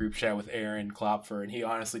Martin are in a group chat with Aaron Klopfer, and he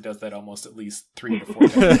honestly does that almost at least 3 to 4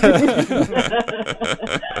 times.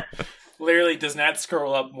 Literally does not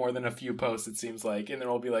scroll up more than a few posts, it seems like. And then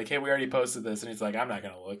we'll be like, hey, we already posted this. And he's like, I'm not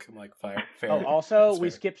going to look. I'm like, fair. Oh, also,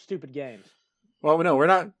 we skipped Stupid Games. Well, no, we're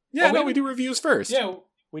not. Yeah, we do reviews first. Yeah,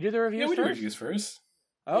 We do the reviews we first? do reviews first.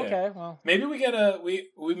 Okay, well, maybe we gotta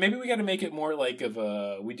make it more like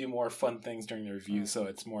we do more fun things during the review, so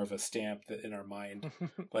it's more of a stamp that in our mind.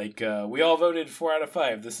 Like we all voted 4 out of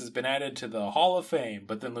 5. This has been added to the Hall of Fame,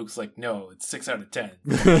 but then Luke's like, no, it's 6 out of 10.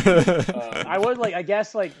 I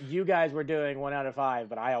guess like you guys were doing 1 out of 5,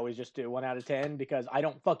 but I always just do 1 out of 10 because I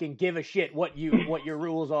don't fucking give a shit what your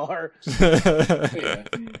rules are. Yeah.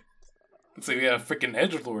 It's like we got a freaking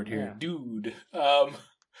edgelord here, dude.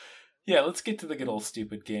 Yeah, let's get to the good old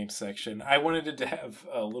stupid game section. I wanted to have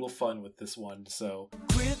a little fun with this one, so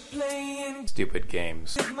quit playing stupid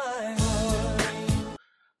games. To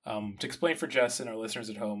explain for Jess and our listeners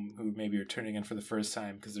at home who maybe are tuning in for the first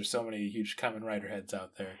time, because there's so many huge Kamen Rider heads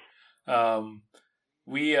out there,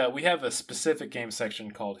 we have a specific game section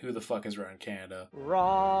called Who the Fuck is Ron Canada?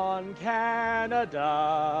 Ron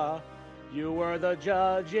Canada, you were the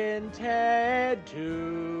judge in Ted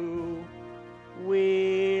 2.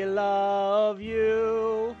 We love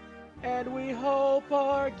you, and we hope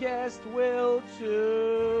our guest will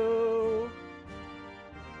too.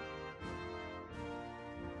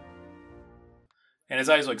 And as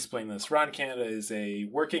I will explain this, Ron Canada is a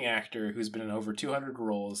working actor who's been in over 200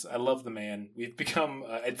 roles. I love the man. We've become,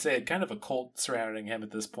 I'd say, kind of a cult surrounding him at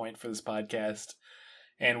this point for this podcast.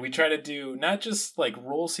 And we try to do not just like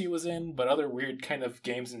roles he was in, but other weird kind of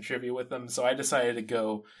games and trivia with them. So I decided to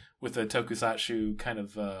go with a tokusatsu kind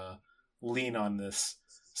of lean on this.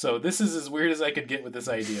 So this is as weird as I could get with this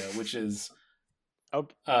idea, which is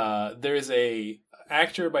there's a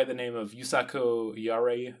actor by the name of Yusako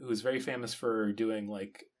Yare who's very famous for doing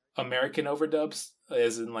like American overdubs,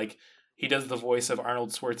 as in like he does the voice of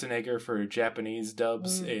Arnold Schwarzenegger for Japanese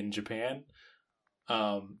dubs in Japan.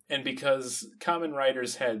 And because Kamen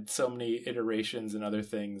Riders had so many iterations and other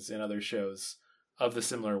things and other shows of the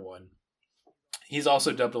similar one, he's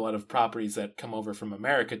also dubbed a lot of properties that come over from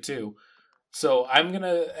America too. So I'm going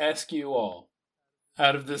to ask you all,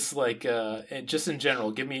 out of this, like, just in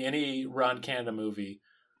general, give me any Ron Canada movie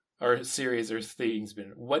or series or things.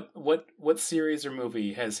 What series or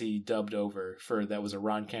movie has he dubbed over for that was a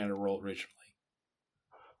Ron Canada role originally?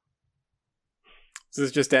 Is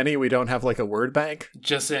this just any? We don't have like a word bank?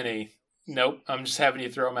 Just any. Nope. I'm just having you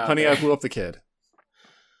throw them out. Honey, there. I Blew Up the Kid.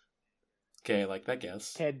 Okay, I like that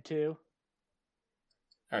guess. Ted 2.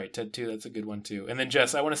 All right, Ted 2, that's a good one too. And then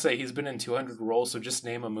Jess, I want to say he's been in 200 roles, so just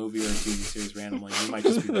name a movie or a TV series randomly. You might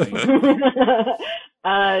just be right.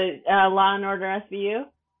 Law and Order SVU.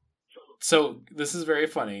 So this is very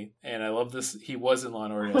funny, and I love this. He was in Law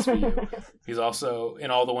and Order SVU. He's also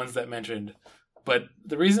in all the ones that mentioned. But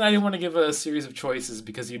the reason I didn't want to give a series of choices is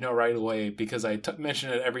because you know right away, because I mention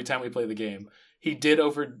it every time we play the game. He did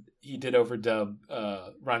overdub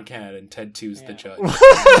Ron Canada in Ted 2's The Judge.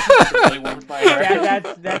 Really warmed my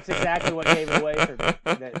heart. That's exactly what gave it away for me,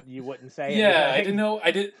 that you wouldn't say. Yeah, I didn't know.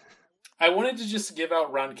 I wanted to just give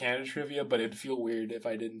out Ron Canada trivia, but it'd feel weird if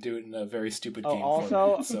I didn't do it in a very stupid game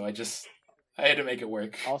format. So I had to make it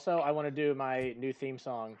work. Also, I want to do my new theme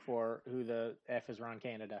song for Who the F is Ron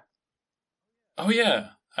Canada. Oh yeah,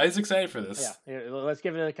 I was excited for this. Yeah, here, let's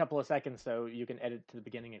give it a couple of seconds so you can edit to the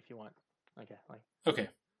beginning if you want. Okay.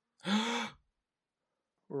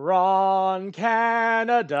 Ron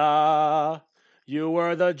Canada, you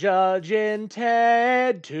were the judge in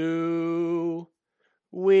Ted 2.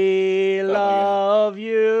 We love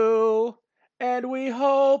you, and we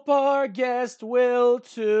hope our guest will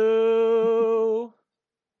too.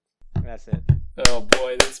 That's it. Oh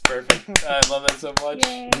boy, that's perfect. I love that so much.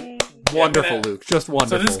 Yay. Wonderful, Luke. Just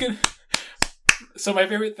wonderful. So my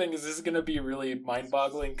favorite thing is this is going to be really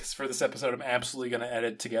mind-boggling, because for this episode I'm absolutely going to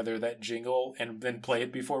edit together that jingle and then play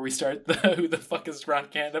it before we start the Who the Fuck is Ron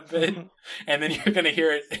Canada bit. And then you're going to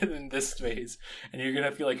hear it in this phase, and you're going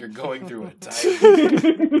to feel like you're going through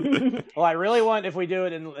it. Well, I really want, if we do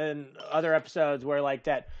it in other episodes where like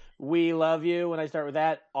that, we love you, when I start with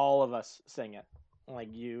that, all of us sing it. Like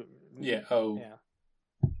you. Yeah, yeah.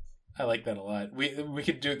 I like that a lot. We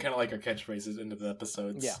could do it kind of like our catchphrases into the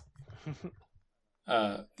episodes. Yeah.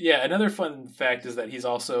 Another fun fact is that he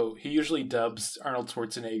usually dubs Arnold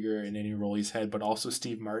Schwarzenegger in any role he's had, but also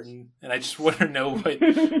Steve Martin. And I just want to know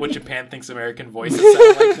what Japan thinks American voices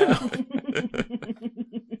sound like now.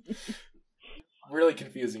 Really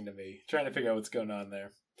confusing to me, trying to figure out what's going on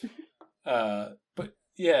there. But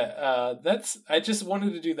yeah, I just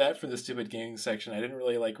wanted to do that for the stupid gaming section. I didn't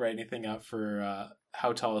really write anything out for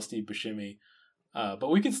How Tall is Steve Buscemi, but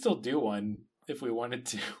we could still do one if we wanted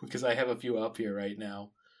to, because I have a few up here right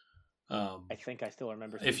now. I think I still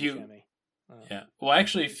remember Steve Buscemi. Yeah. Well,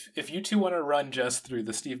 actually, if you two want to run just through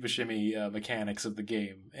the Steve Buscemi mechanics of the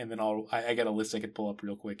game, and then I got a list I could pull up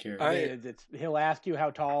real quick here. He'll ask you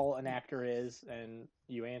how tall an actor is, and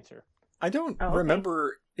you answer. I don't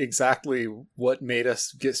remember exactly what made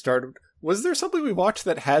us get started. Was there something we watched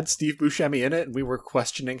that had Steve Buscemi in it, and we were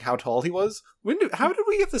questioning how tall he was? How did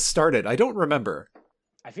we get this started? I don't remember.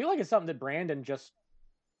 I feel like it's something that Brandon just,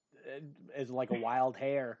 as like a wild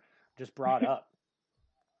hair, just brought up.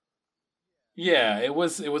 Yeah, it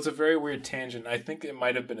was a very weird tangent. I think it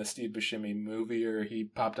might have been a Steve Buscemi movie, or he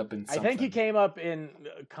popped up in something. I think he came up in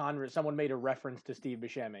someone made a reference to Steve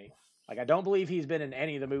Buscemi. Like, I don't believe he's been in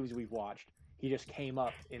any of the movies we've watched. He just came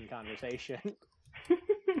up in conversation.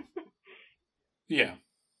 Yeah.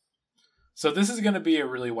 So this is going to be a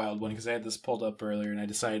really wild one because I had this pulled up earlier and I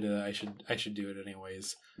decided I should do it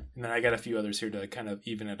anyways. And then I got a few others here to kind of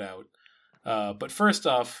even it out. But first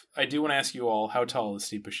off, I do want to ask you all, how tall is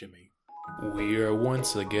Steve Buscemi? We are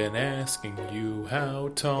once again asking you, how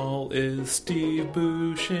tall is Steve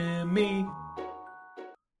Buscemi?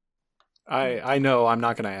 I know I'm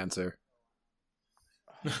not going to answer.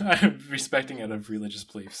 I'm respecting out of religious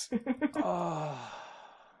beliefs.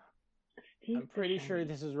 I'm pretty sure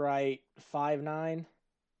this is right. 5'9".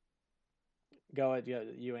 Go ahead,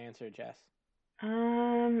 you answer, Jess.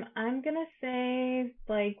 I'm gonna say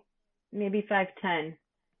like maybe 5'10".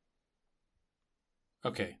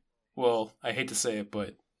 Okay. Well, I hate to say it,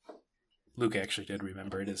 but Luke actually did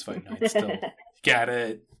remember it is 5'9" still. Got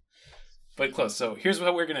it. But close. So here's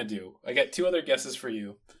what we're gonna do. I got 2 other guesses for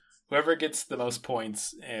you. Whoever gets the most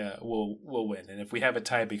points will win. And if we have a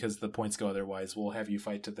tie because the points go otherwise, we'll have you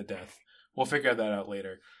fight to the death. We'll figure that out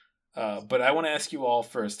later. But I want to ask you all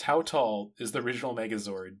first, how tall is the original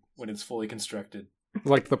Megazord when it's fully constructed?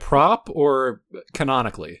 Like the prop or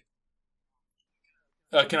canonically?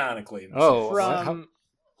 Canonically. Oh.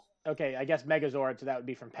 Okay, I guess Megazord, so that would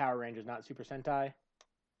be from Power Rangers, not Super Sentai?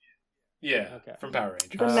 Yeah, okay. From Power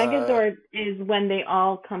Rangers. The Megazord is when they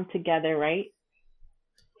all come together, right?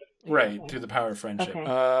 Right, through the power of friendship. Okay.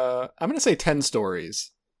 I'm going to say 10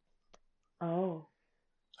 stories. Oh.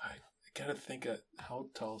 I gotta think of how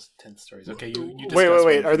tall is 10 stories. Okay, you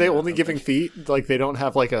wait. Are they only giving feet? Like, they don't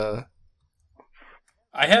have like a...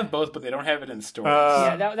 I have both, but they don't have it in stories.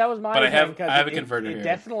 Yeah, that was my but thing. I have a converter it here.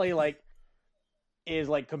 Definitely, like, is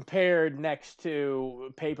like compared next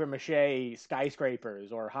to paper mache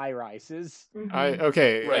skyscrapers or high rises.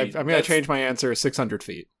 Mm-hmm. Right. I'm going to change my answer 600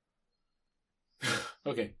 feet.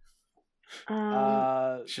 Okay.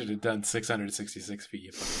 Should have done 666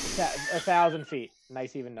 feet. 1,000 feet.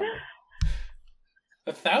 Nice even number.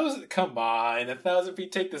 1,000? Come on. 1,000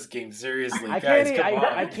 feet. Take this game seriously, I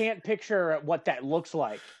can't picture what that looks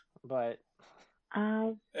like, but...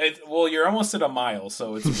 well, you're almost at a mile,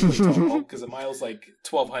 so it's really tall, because a mile's like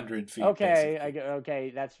 1,200 feet.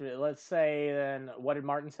 Okay, let's say then, what did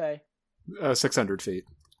Martin say? 600 feet.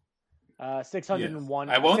 601.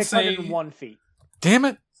 I won't 601 feet. Damn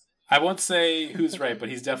it! I won't say who's right, but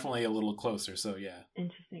he's definitely a little closer, so yeah.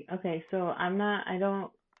 Interesting. Okay, so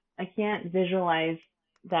I can't visualize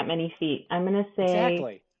that many feet. I'm gonna say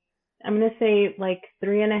like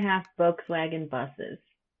 3.5 Volkswagen buses.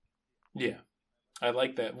 Yeah, I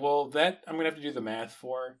like that. Well, that I'm gonna have to do the math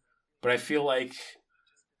for, but I feel like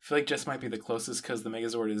Jess might be the closest because the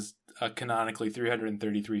Megazord is canonically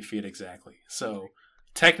 333 feet exactly. So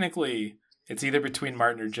technically, it's either between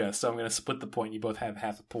Martin or Jess. So I'm gonna split the point. You both have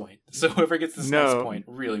half a point. So whoever gets this next point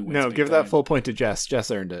really wins. No, give that full point to Jess.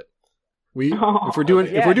 Jess earned it. If we're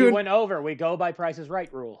doing, went over. We go by Price is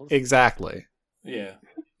Right rules. Exactly. Yeah.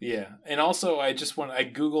 And also, I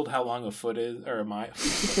googled how long a foot is, or a mile,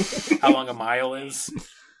 how long a mile is,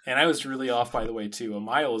 and I was really off. By the way, too. A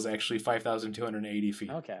mile is actually 5,280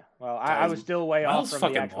 feet. Okay. Well, I was still way off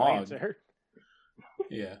from the actual answer.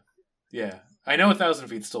 Yeah. I know 1,000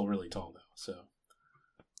 feet's still really tall though. So.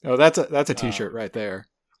 Oh, that's a T-shirt right there.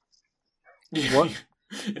 Yeah.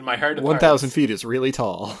 In my heart of 1,000 feet is really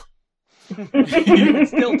tall. It's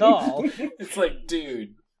still tall. It's like,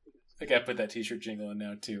 dude, I gotta put that T-shirt jingle in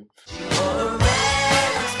now too.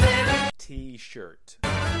 T-shirt.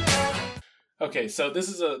 Okay, so this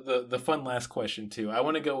is the fun last question too. I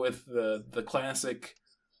want to go with the classic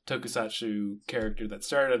Tokusatsu character that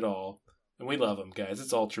started it all, and we love him, guys.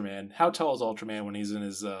 It's Ultraman. How tall is Ultraman when he's in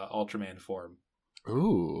his Ultraman form?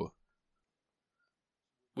 Ooh.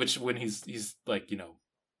 Which when he's like,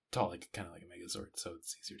 tall, like kind of like a Megazord, so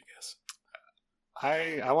it's easier to guess.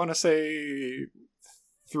 I want to say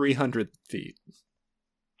 300 feet.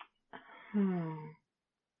 I'm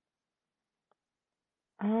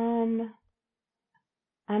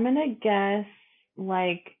gonna guess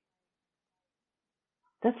like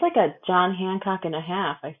That's like a John Hancock and a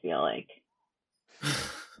half, I feel like.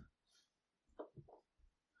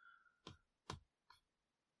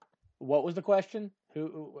 What was the question?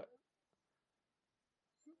 Who?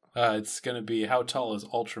 It's gonna be, how tall is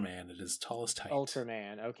Ultraman at his tallest height?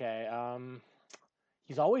 Ultraman. Okay.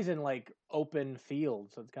 He's always in like open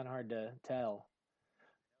fields, so it's kind of hard to tell.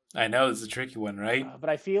 I know, it's a tricky one, right? But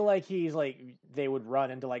I feel like he's like, they would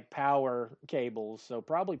run into like power cables, so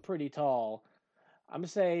probably pretty tall. I'm gonna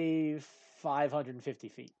say 550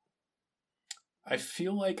 feet. I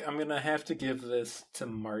feel like I'm gonna have to give this to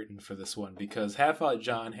Martin for this one, because half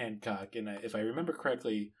John Hancock, and if I remember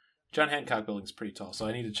correctly, John Hancock building's pretty tall, so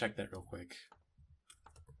I need to check that real quick.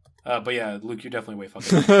 But yeah, Luke, you're definitely way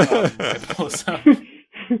fucking.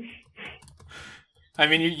 I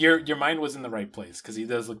mean, your mind was in the right place, because he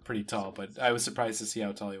does look pretty tall, but I was surprised to see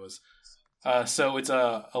how tall he was. So it's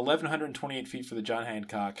 1,128 feet for the John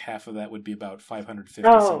Hancock. Half of that would be about 550.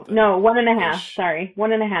 Oh no, 1.5. Sorry,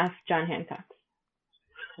 1.5 John Hancock.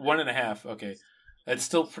 1.5. Okay, that's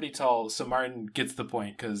still pretty tall. So Martin gets the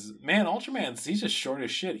point, because man, Ultraman's, he's just short as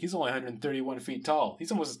shit. He's only 131 feet tall.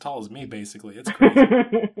 He's almost as tall as me, basically. It's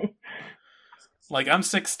crazy. Like, I'm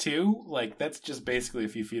 6'2", like, that's just basically a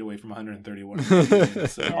few feet away from 131.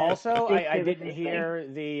 So. Also, I didn't hear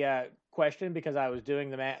the question because I was doing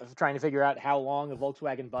the math, trying to figure out how long a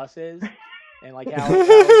Volkswagen bus is, and like how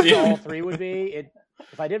tall 3 would be.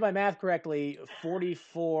 If I did my math correctly,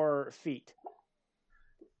 44 feet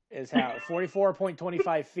is how,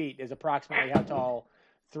 44.25 feet is approximately how tall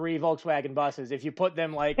 3 Volkswagen buses. If you put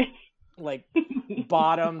them like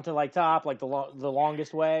bottom to like top, like the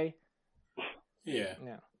longest way. Yeah,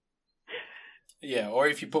 or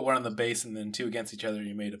if you put one on the base and then 2 against each other,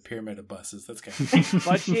 you made a pyramid of buses. That's kind of...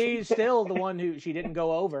 But she's still the one who she didn't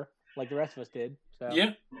go over like the rest of us did. So.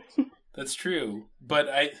 Yeah, that's true. But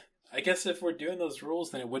I guess if we're doing those rules,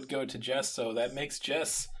 then it would go to Jess. So that makes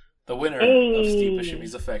Jess the winner of Steve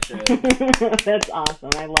Buscemi's affection. That's awesome.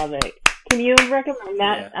 I love it. Can you recommend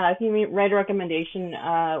that? Yeah. Can you write a recommendation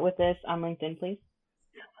with this on LinkedIn, please?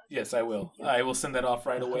 Yes, I will. I will send that off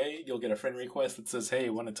right away. You'll get a friend request that says, hey,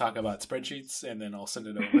 want to talk about spreadsheets? And then I'll send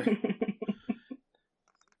it over.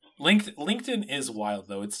 LinkedIn is wild,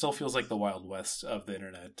 though. It still feels like the Wild West of the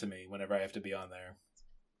internet to me whenever I have to be on there.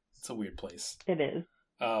 It's a weird place. It is.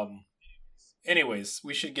 Anyways,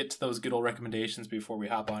 we should get to those good old recommendations before we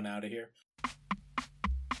hop on out of here.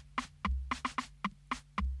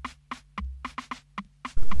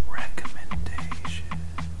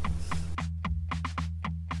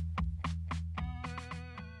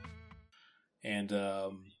 And,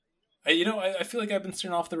 I feel like I've been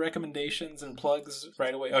starting off the recommendations and plugs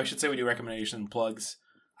right away. Oh, I should say we do recommendations and plugs.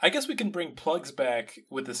 I guess we can bring plugs back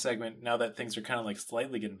with this segment now that things are kind of like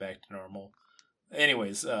slightly getting back to normal.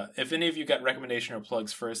 Anyways, if any of you got recommendation or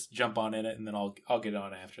plugs first, jump on in it, and then I'll get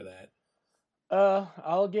on after that.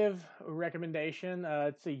 I'll give a recommendation.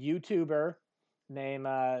 It's a YouTuber named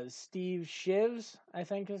Steve Shivs, I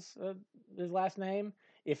think is his last name.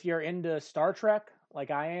 If you're into Star Trek,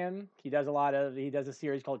 like I am, he does a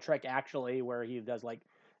series called Trek Actually, where he does like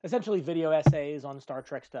essentially video essays on Star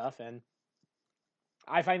Trek stuff, and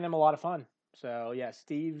I find them a lot of fun. So yeah,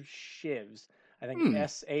 Steve Shivs. I think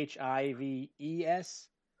Shives.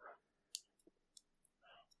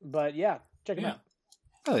 But yeah, check him out.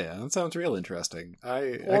 Oh yeah, that sounds real interesting.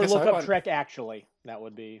 I guess look up Trek Actually. That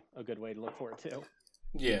would be a good way to look for it too.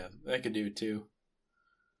 Yeah, I could do it too.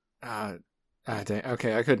 Dang.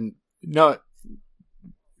 Okay, I couldn't. No,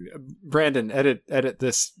 Brandon, edit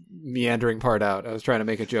this meandering part out. I was trying to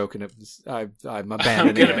make a joke, and I'm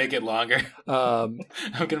abandoning I'm gonna make it longer. I'm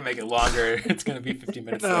gonna make it longer. It's gonna be 15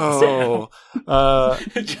 minutes. No, I'll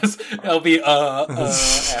be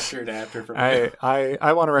after and after from here.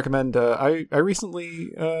 I want to recommend. I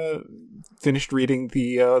recently finished reading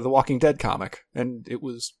the Walking Dead comic, and it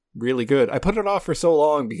was really good. I put it off for so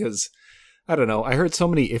long because I don't know. I heard so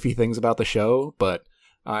many iffy things about the show, but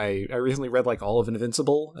I recently read like all of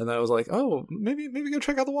Invincible, and then I was like, oh, maybe go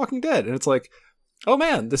check out The Walking Dead. And it's like, oh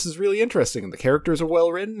man, this is really interesting, and the characters are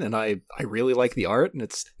well written, and I really like the art, and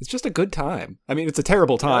it's just a good time. I mean, it's a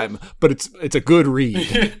terrible time, but it's a good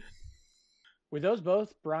read. Were those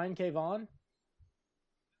both Brian K. Vaughan?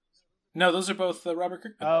 No, those are both Robert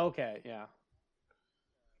Kirkman. Oh, okay,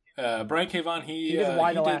 yeah. Brian K. Vaughan, he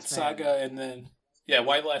did Saga, and then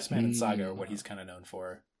Why the Last Man and Saga are what he's kind of known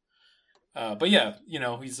for. But yeah,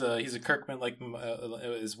 he's a Kirkman,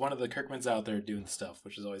 is one of the Kirkmans out there doing stuff,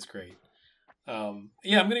 which is always great. I'm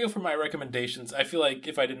gonna go for my recommendations. I feel like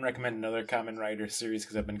if I didn't recommend another Kamen Rider series,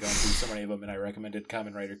 because I've been going through so many of them, and I recommended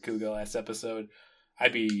Kamen Rider Kuuga last episode,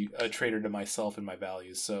 I'd be a traitor to myself and my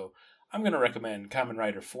values. So I'm going to recommend Kamen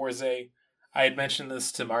Rider Forze. I had mentioned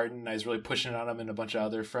this to Martin. I was really pushing it on him and a bunch of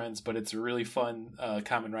other friends, but it's a really fun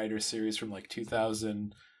Kamen Rider series from like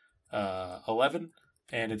 2011.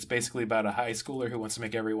 And it's basically about a high schooler who wants to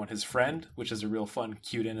make everyone his friend, which is a real fun,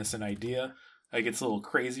 cute, innocent idea. It gets a little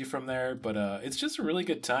crazy from there, but it's just a really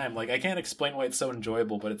good time. Like, I can't explain why it's so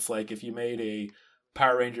enjoyable, but it's like if you made a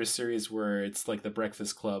Power Rangers series where it's like the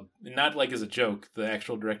Breakfast Club, not like as a joke. The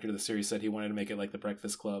actual director of the series said he wanted to make it like the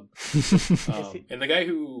Breakfast Club. And the guy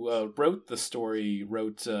who wrote the story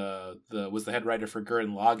was the head writer for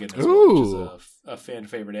Gurren Lagann as well, which is a fan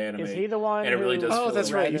favorite anime. Is he the one? And it really does. Oh,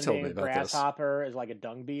 that's right. You told me about Grasshopper is like a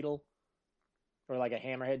dung beetle, or like a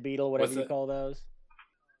hammerhead beetle, whatever you call those.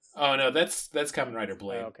 Oh no, that's Kamen Rider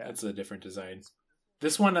Blade. Oh, okay. That's a different design.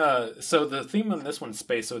 This one, so the theme on this one's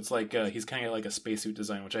space, so it's like he's kind of like a spacesuit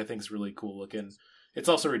design, which I think is really cool looking. It's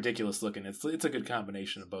also ridiculous looking. It's a good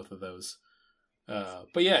combination of both of those.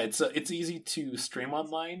 But yeah, it's easy to stream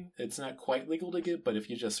online. It's not quite legal to get, but if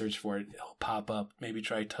you just search for it, it'll pop up. Maybe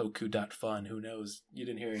try toku.fun. Who knows? You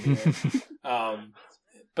didn't hear it here.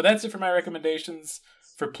 But that's it for my recommendations.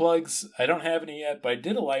 For plugs, I don't have any yet, but I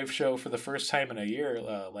did a live show for the first time in a year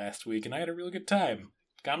last week, and I had a really good time.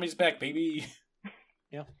 Comedy's back, baby.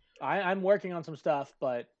 Yeah, I'm working on some stuff,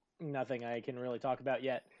 but nothing I can really talk about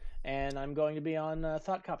yet. And I'm going to be on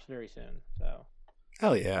Thought Cops very soon. So,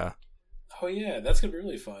 hell yeah! Oh yeah, that's gonna be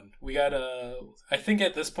really fun. We got I think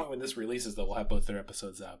at this point when this releases, though, we'll have both their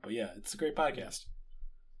episodes out. But yeah, it's a great podcast.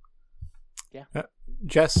 Yeah,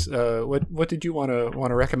 Jess, what did you want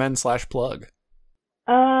to recommend / plug?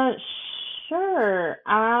 Sure.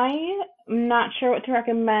 I'm not sure what to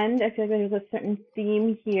recommend. I feel like there's a certain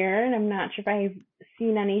theme here, and I'm not sure if I've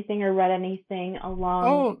seen anything or read anything along.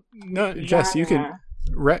 Oh no, Jess, you can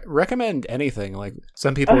recommend anything. Like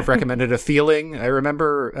some people have recommended A Feeling. I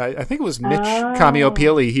remember, I think it was Mitch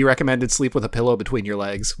Kamiopili. He recommended Sleep with a Pillow Between Your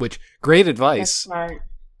Legs, which great advice. That's smart.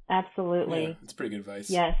 Absolutely. Yeah, it's pretty good advice.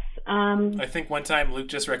 Yes. I think one time Luke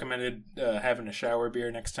just recommended having a shower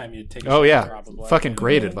beer next time you take a shower. Oh yeah, probably. Fucking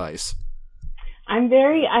great advice. I'm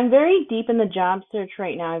very deep in the job search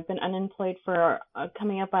right now. I've been unemployed for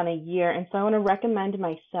coming up on a year, and so I want to recommend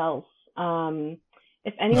myself.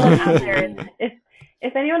 If anyone out there,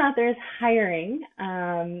 if anyone out there is hiring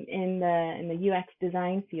in the UX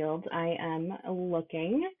design field, I am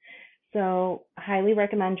looking. So highly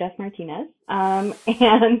recommend Jess Martinez.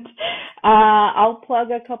 And I'll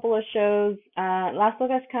plug a couple of shows. Las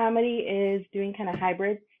Locas Comedy is doing kind of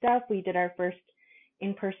hybrid stuff. We did our first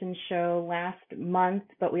in-person show last month,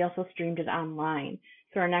 but we also streamed it online.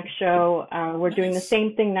 So our next show, we're doing the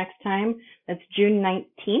same thing next time. That's June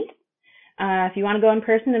 19th. If you want to go in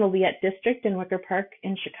person, it'll be at District in Wicker Park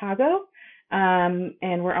in Chicago. And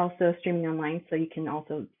we're also streaming online, so you can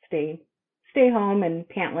also stay home and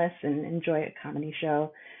pantless and enjoy a comedy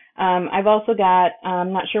show. I've also got,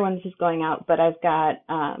 I'm not sure when this is going out, but I've got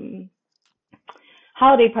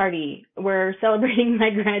Holiday Party. We're celebrating my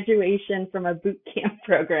graduation from a boot camp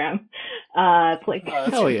program. It's like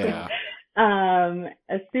hell yeah.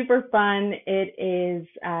 Super fun. It is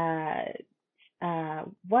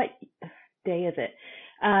what day is it?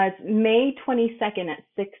 It's May 22nd at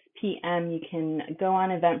 6 p.m. You can go on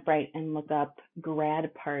Eventbrite and look up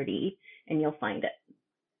Grad Party, and you'll find it.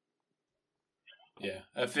 Yeah.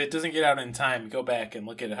 If it doesn't get out in time, go back and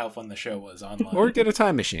look at how fun the show was online. Or get a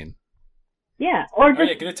time machine. Yeah, or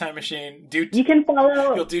just get a time machine. You can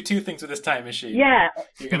follow. You'll do two things with this time machine. Yeah.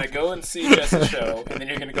 You're going to go and see Jess's show, and then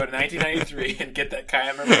you're going to go to 1993 and get that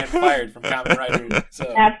cameraman fired from Kamen Rider.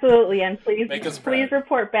 So absolutely, and please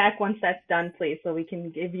report back once that's done, please, so we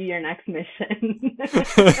can give you your next mission.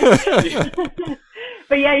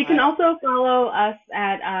 But yeah, you can also follow us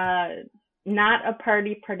at Not a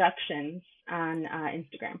Party Productions on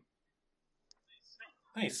Instagram.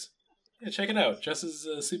 Nice. Yeah, check it out. Jess is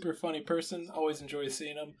a super funny person. Always enjoy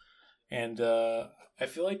seeing him. And I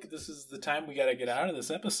feel like this is the time we got to get out of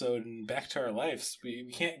this episode and back to our lives.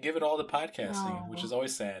 We can't give it all to podcasting, which is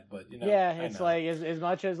always sad. But yeah, it's like as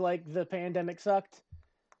much as like the pandemic sucked,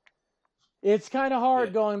 it's kind of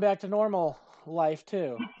hard going back to normal life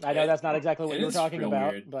too. I know that's not exactly what you were talking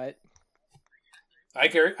about, weird. But I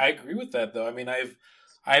agree with that though. I mean,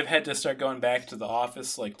 I've had to start going back to the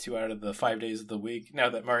office like 2 out of the 5 days of the week now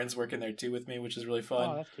that Martin's working there too with me, which is really fun.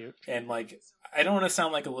 Oh, that's cute. And like, I don't want to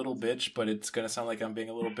sound like a little bitch, but it's going to sound like I'm being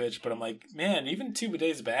a little bitch. But I'm like, man, even 2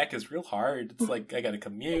 days back is real hard. It's like I got to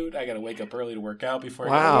commute. I got to wake up early to work out before.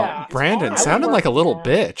 Wow, Brandon sounded like a little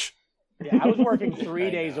bitch. Yeah, I was working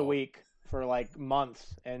 3 days a week for like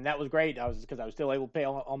months, and that was great. Because I was still able to pay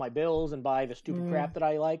all my bills and buy the stupid crap that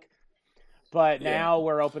I like. But now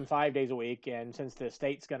we're open 5 days a week, and since the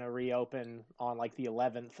state's going to reopen on like the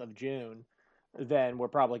 11th of June, then we're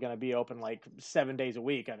probably going to be open like 7 days a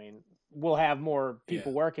week. I mean, we'll have more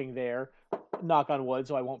people working there, knock on wood,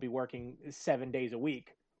 so I won't be working 7 days a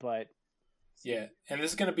week. But yeah, and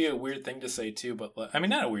this is going to be a weird thing to say too, but I mean,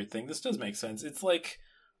 not a weird thing. This does make sense. It's like,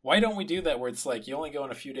 why don't we do that where it's like you only go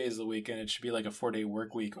in a few days a week and it should be like a 4-day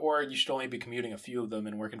work week, or you should only be commuting a few of them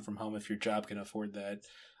and working from home if your job can afford that.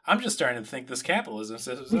 I'm just starting to think this capitalism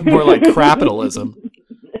system more like crapitalism.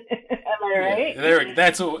 Am I right? Yeah,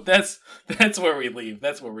 that's where we leave.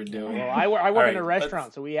 That's what we're doing. Well, I work in a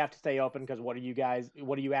restaurant, so we have to stay open because what are you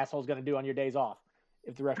assholes going to do on your days off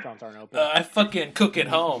if the restaurants aren't open? I fucking cook at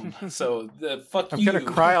home, so fuck I'm you. I'm going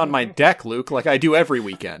to cry on my deck, Luke, like I do every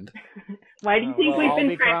weekend. Why do you think we've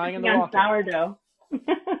been crying practicing on sourdough?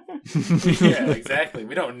 Yeah, exactly.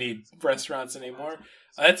 We don't need restaurants anymore.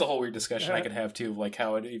 That's a whole weird discussion I could have too, like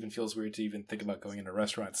how it even feels weird to even think about going into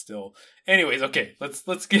restaurants still. Anyways, okay,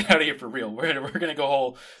 let's get out of here for real. We're gonna go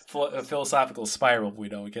whole philosophical spiral if we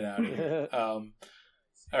don't get out of here. All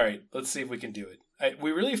right, let's see if we can do it.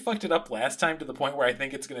 We really fucked it up last time to the point where I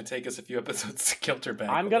think it's going to take us a few episodes to kilter back.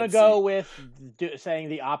 I'm going to go with saying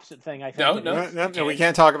the opposite thing. I think. No, we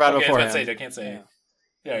can't talk about it beforehand. I can't say it.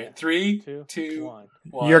 All right, 3, 2,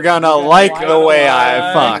 1. You're gonna like the way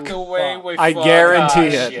I fuck. The way we I fuck.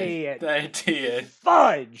 guarantee it. Guarantee it.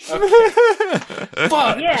 Fudge. Okay.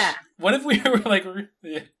 Fudge. Yeah. What if we were like?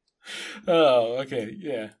 Yeah. Oh, okay.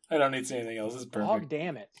 Yeah. I don't need to say anything else. This is perfect. Oh,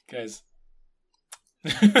 damn it, guys.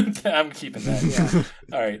 I'm keeping that. Yeah.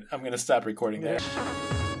 All right. I'm gonna stop recording there.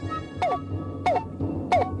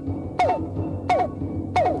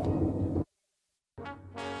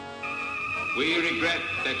 We regret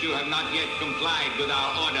that you have not yet complied with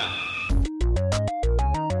our order.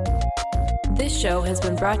 This show has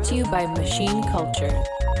been brought to you by Machine Culture.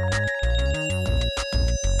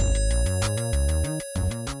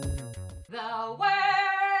 The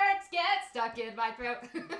words get stuck in my throat.